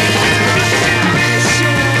my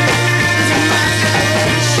generation. This is my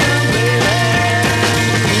generation, baby.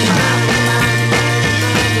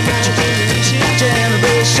 My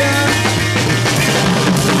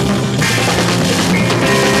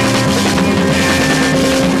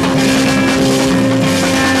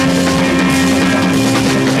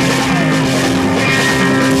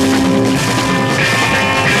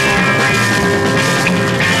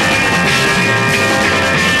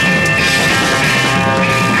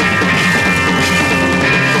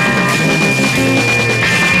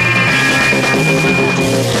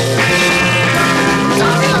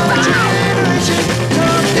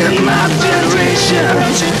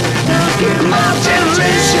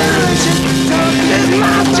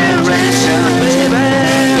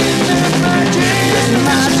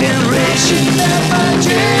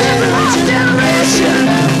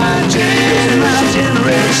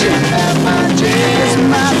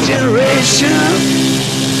generation.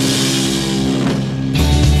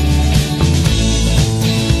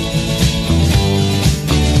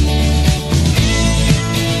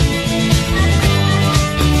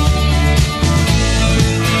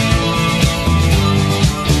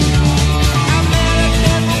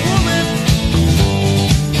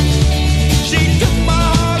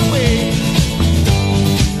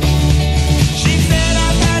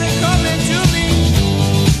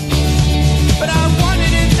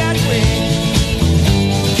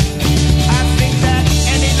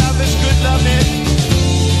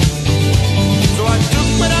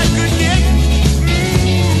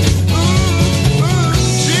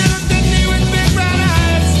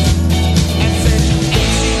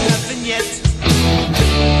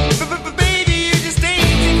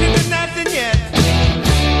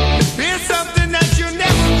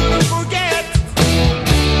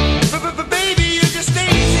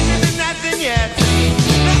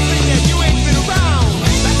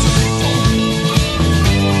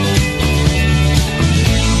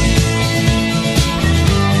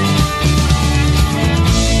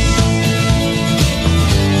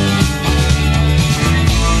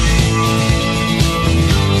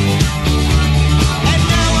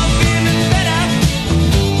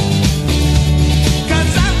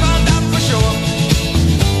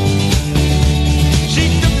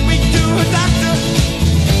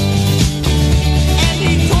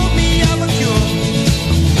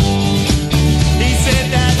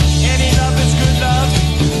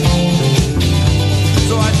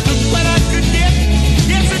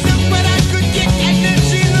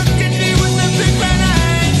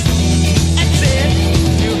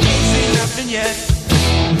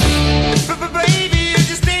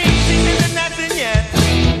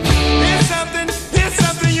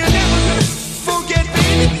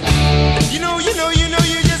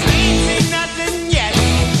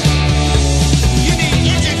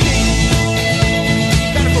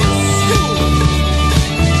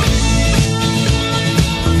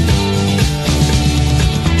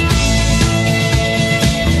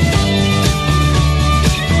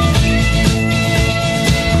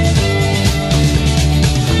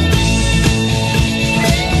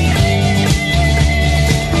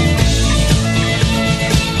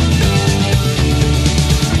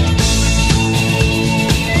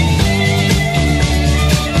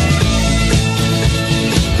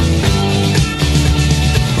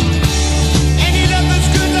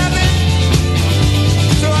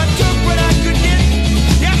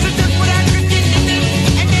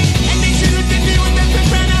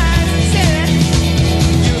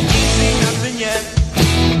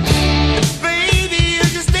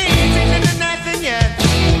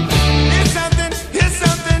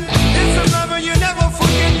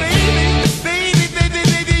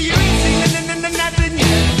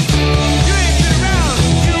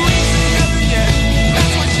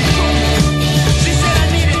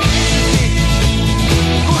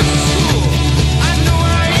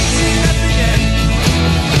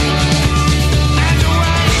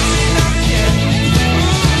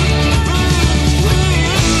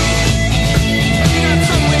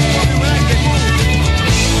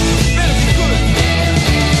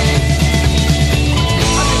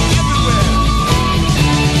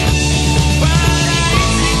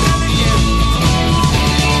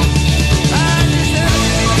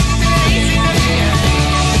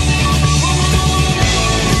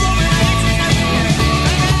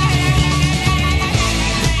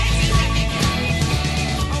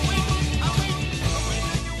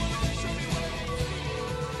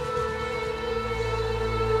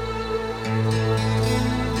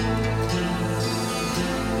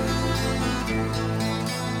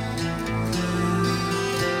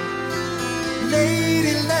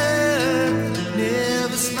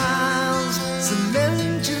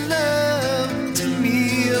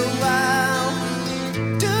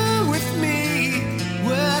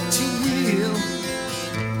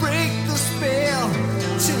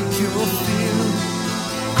 no fear.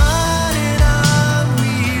 On and on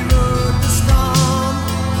we rode the storm.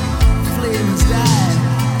 Flames died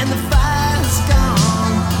and the fire's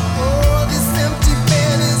gone. Oh, this empty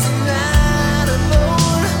bed is not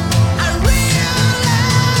alone. I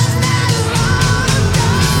realize that it's all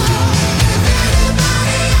gone. Is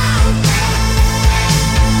anybody out there?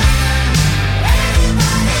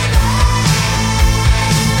 Anybody there?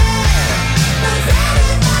 Does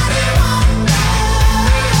anybody wonder?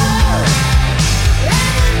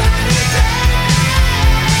 Anybody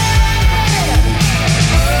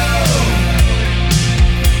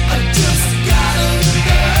I just gotta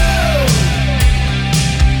know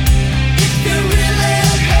if you really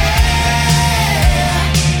care,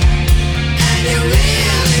 and you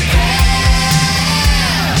really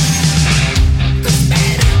care. 'Cause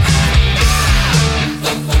baby,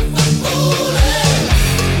 I'm fooling.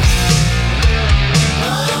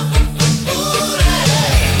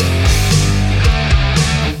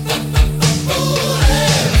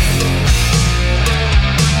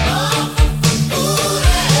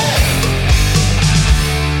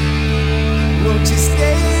 Won't you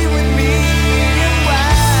stay with me a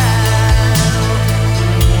while?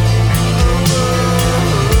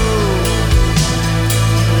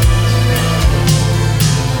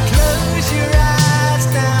 Close your eyes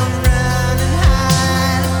down, round and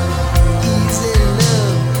high. Easy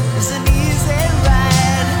love is an easy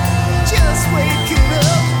ride. Just waking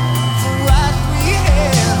up for what we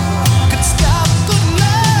have could stop good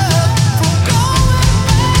love from going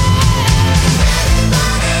bad.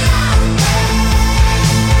 Anybody out there?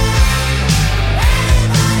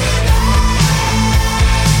 Anybody there?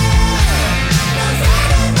 Does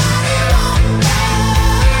anybody wonder?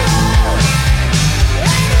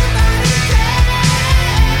 Anybody care?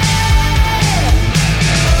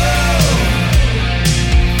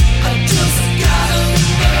 I just gotta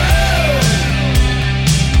know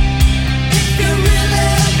if you really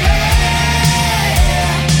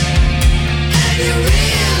care, and you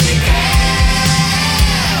really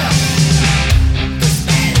care. 'Cause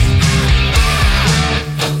baby,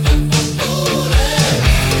 I'm fooling.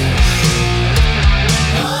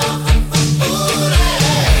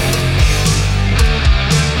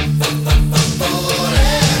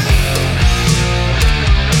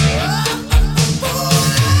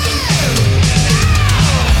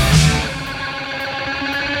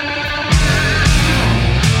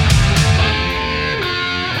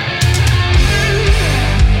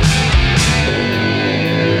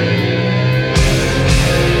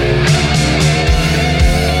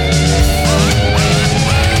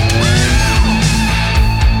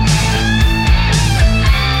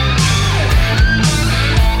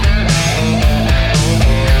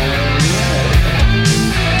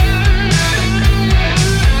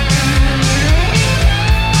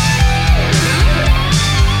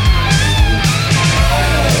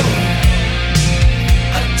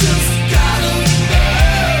 I just gotta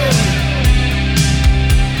know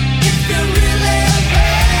if you really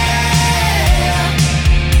care,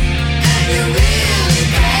 and you really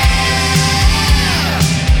care.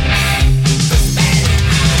 'Cause baby,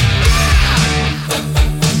 I'm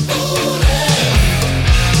fooling.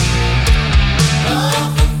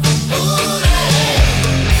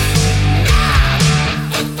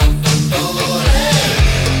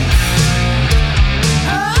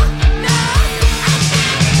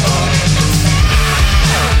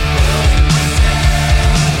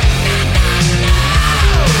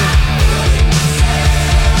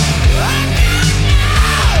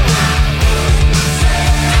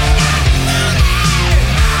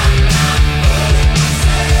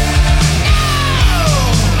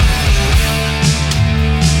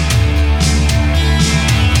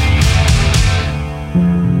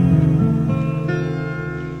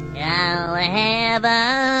 I'll have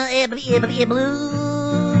a blue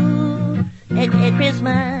Christmas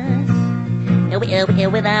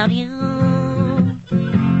without you.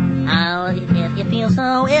 I'll feel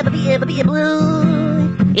so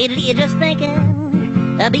blue. Just thinking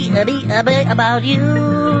about you.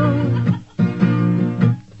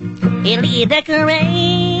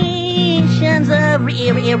 Decorations of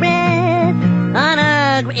red on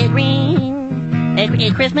a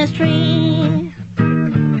green Christmas tree.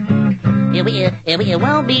 It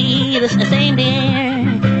won't be the same, dear,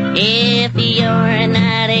 if you're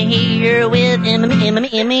not here with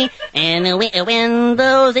me. And when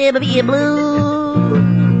those blue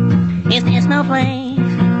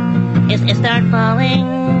snowflakes start falling,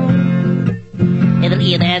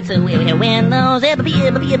 that's when those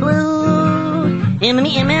blue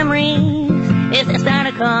memories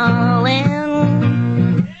start calling.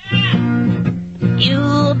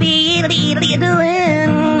 You'll be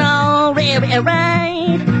doing all right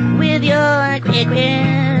with your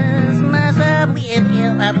Christmas up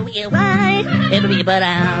with right, but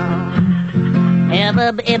I'll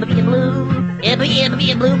ever be blue, ever be a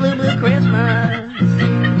blue Christmas.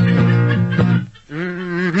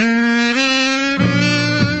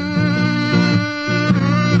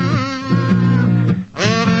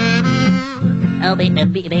 Oh,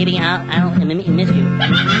 baby, I'll miss you.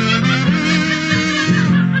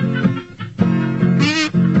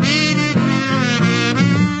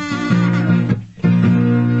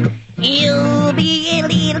 You'll be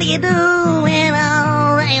doing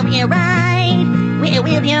all right with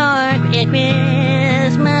your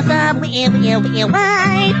Christmas up with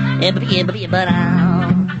white, but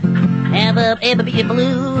I'll ever be a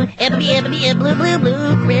blue, ever be a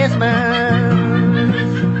blue Christmas.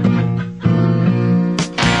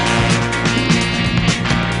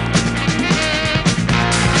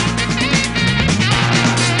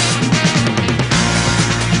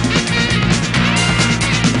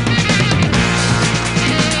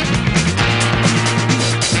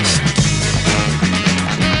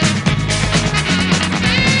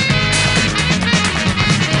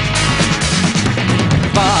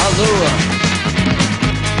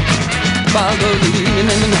 Follow the leading in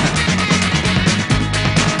the night.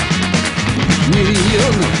 New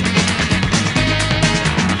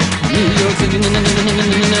York City, now.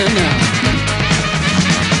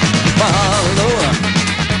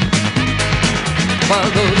 Follow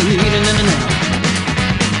the leading in the night.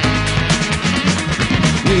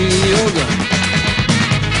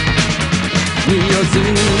 New York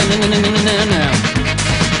City, now.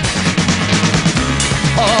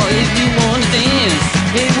 Oh, if you wanna dance,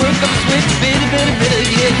 hey, work up a sweat, you better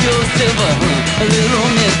get yourself a little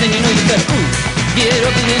romance, then you know you better get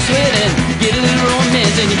up in this sweat and get a little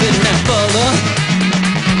romance, and you better now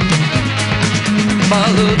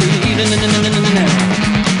follow the lead now.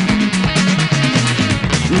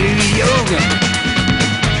 New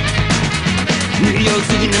York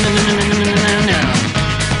City, now.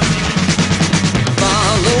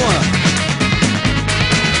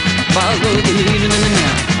 Follow the lead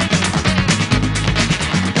now.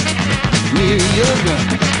 New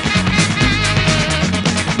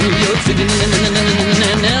York City,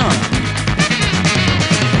 now.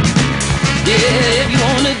 Yeah, if you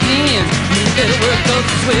wanna dance, you better work up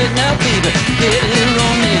the sweat now, baby. Get a little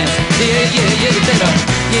romance. Yeah, you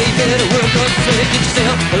better work up the sweat, get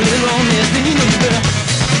yourself a little romance, then you know you better.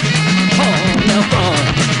 Oh, now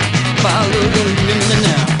follow the lead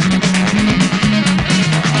now.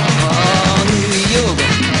 Oh,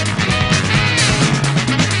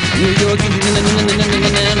 New York City,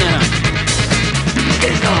 now.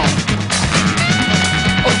 It's on.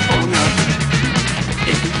 Oh, now.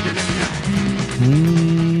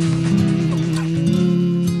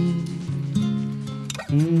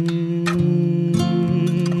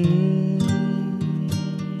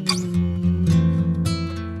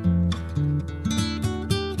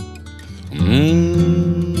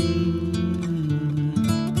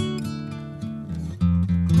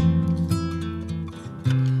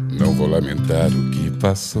 Não vou lamentar o que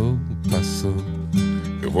passou.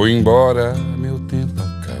 Eu vou embora, meu tempo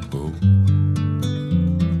acabou.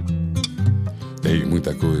 Tem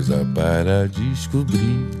muita coisa para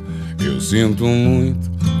descobrir. Eu sinto muito,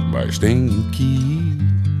 mas tenho que ir.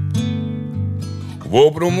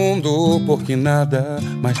 Vou pro mundo porque nada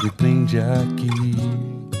mais me prende aqui.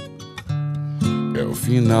 É o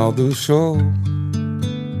final do show.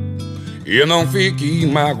 E não fique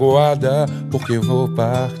magoada porque vou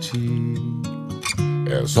partir.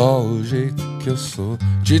 É só o jeito que eu sou.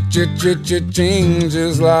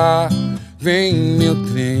 Changes lá. Vem meu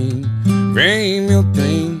trem, vem meu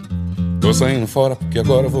trem. Tô saindo fora porque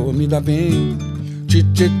agora vou me dar bem.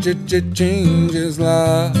 Changes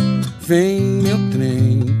lá. Vem meu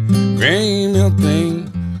trem, vem meu trem.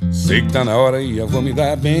 Sei que tá na hora e eu vou me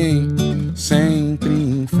dar bem. Sempre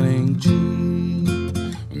em frente,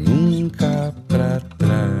 nunca pra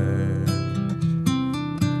trás.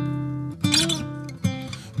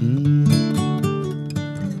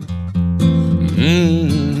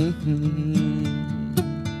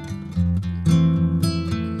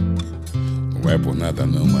 Não é por nada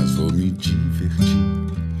não, mas vou me divertir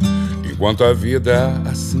enquanto a vida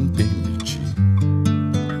assim permitir.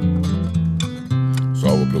 Só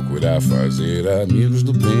vou procurar fazer amigos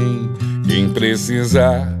do bem. Quem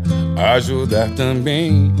precisar ajudar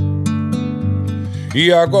também.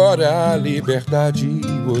 E agora a liberdade e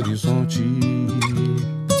o horizonte.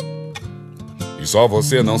 E só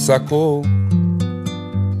você não sacou.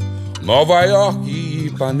 Nova York,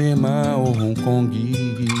 Ipanema ou Hong Kong.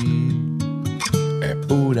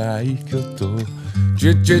 por aí que eu tô.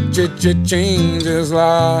 Changes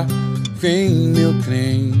lá. Vem meu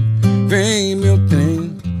trem, vem meu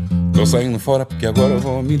trem. Tô saindo fora porque agora eu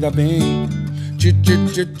vou me dar bem.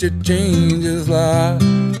 Changes lá.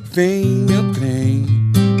 Vem meu trem,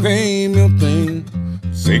 vem meu trem.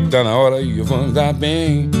 Sei que tá na hora e eu vou andar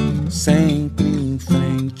bem. Sempre em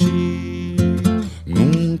frente,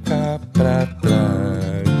 nunca pra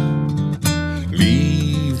trás.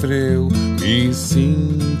 Livre eu me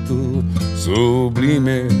sinto,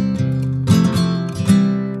 sublime.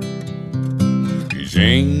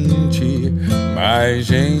 Gente, mais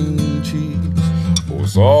gente, o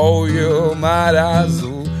sol e o mar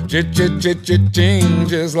azul.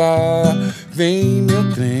 Changes lá. Vem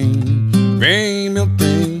meu trem, vem meu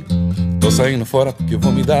trem. Tô saindo fora porque eu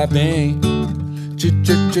vou me dar bem.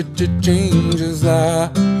 Changes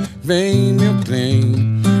lá. Vem meu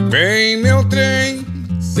trem, vem meu trem.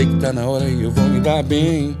 Sei que tá na hora e eu vou me dar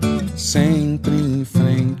bem. Sempre em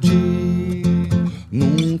frente,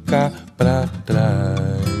 nunca pra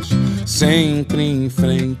trás. Sempre em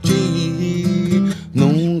frente,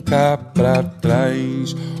 nunca pra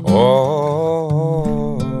trás.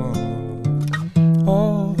 Oh, oh,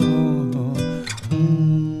 oh,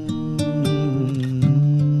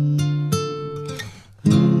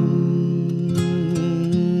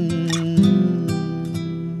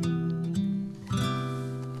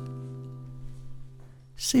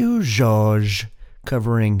 Seu Jorge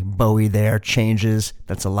covering Bowie there, Changes.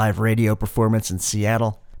 That's a live radio performance in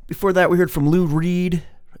Seattle. Before that, we heard from Lou Reed,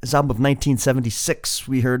 his album of 1976.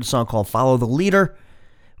 We heard a song called Follow the Leader.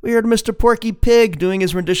 We heard Mr. Porky Pig doing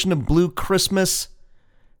his rendition of Blue Christmas.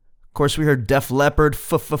 Of course, we heard Def Leppard,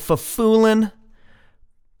 Foolin'.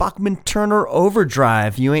 Bachman Turner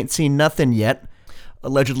Overdrive, You Ain't Seen Nothing Yet.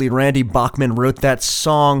 Allegedly, Randy Bachman wrote that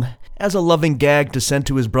song as a loving gag to send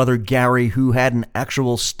to his brother Gary, who had an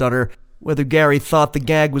actual stutter. Whether Gary thought the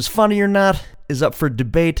gag was funny or not is up for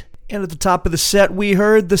debate. And at the top of the set, we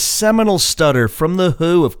heard the seminal stutter from The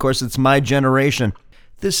Who. Of course, it's My Generation.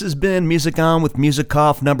 This has been MusicOn with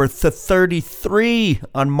Musikoff number 33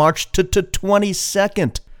 on March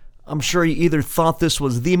 22nd. I'm sure you either thought this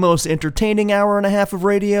was the most entertaining hour and a half of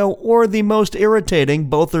radio or the most irritating.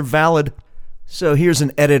 Both are valid. So here's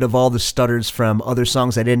an edit of all the stutters from other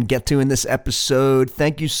songs I didn't get to in this episode.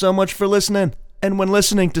 Thank you so much for listening. And when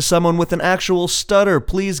listening to someone with an actual stutter,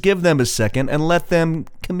 please give them a second and let them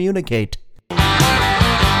communicate.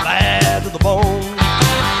 Bad to the bone.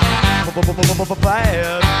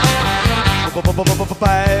 Bad.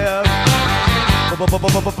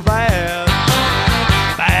 Bad.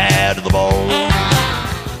 Bad to the bone.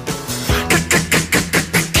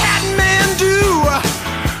 Catmandu.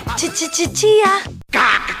 Chia.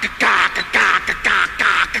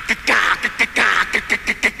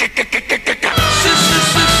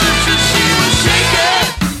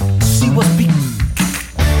 See what's become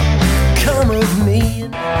of me.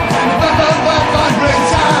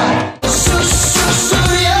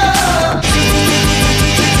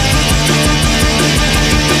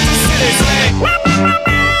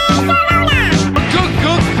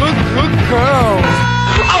 Good girl.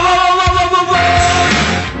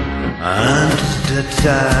 I'm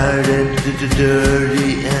tired and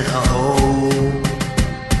dirty and old,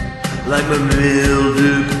 like my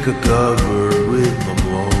mildew covered with my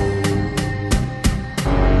mold.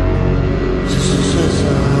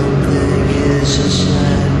 Something is a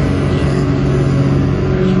shining.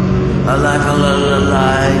 I like a little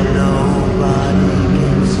light nobody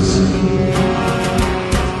gets to see.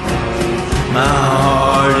 My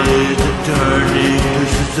heart is a turning,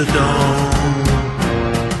 pushes the dawn.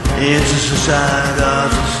 It's just a sign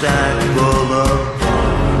of a stack full of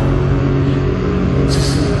bones.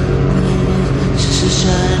 Just a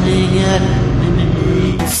shining at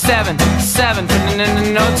me. 7,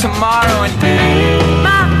 no tomorrow and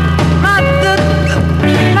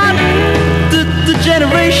The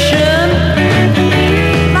generation.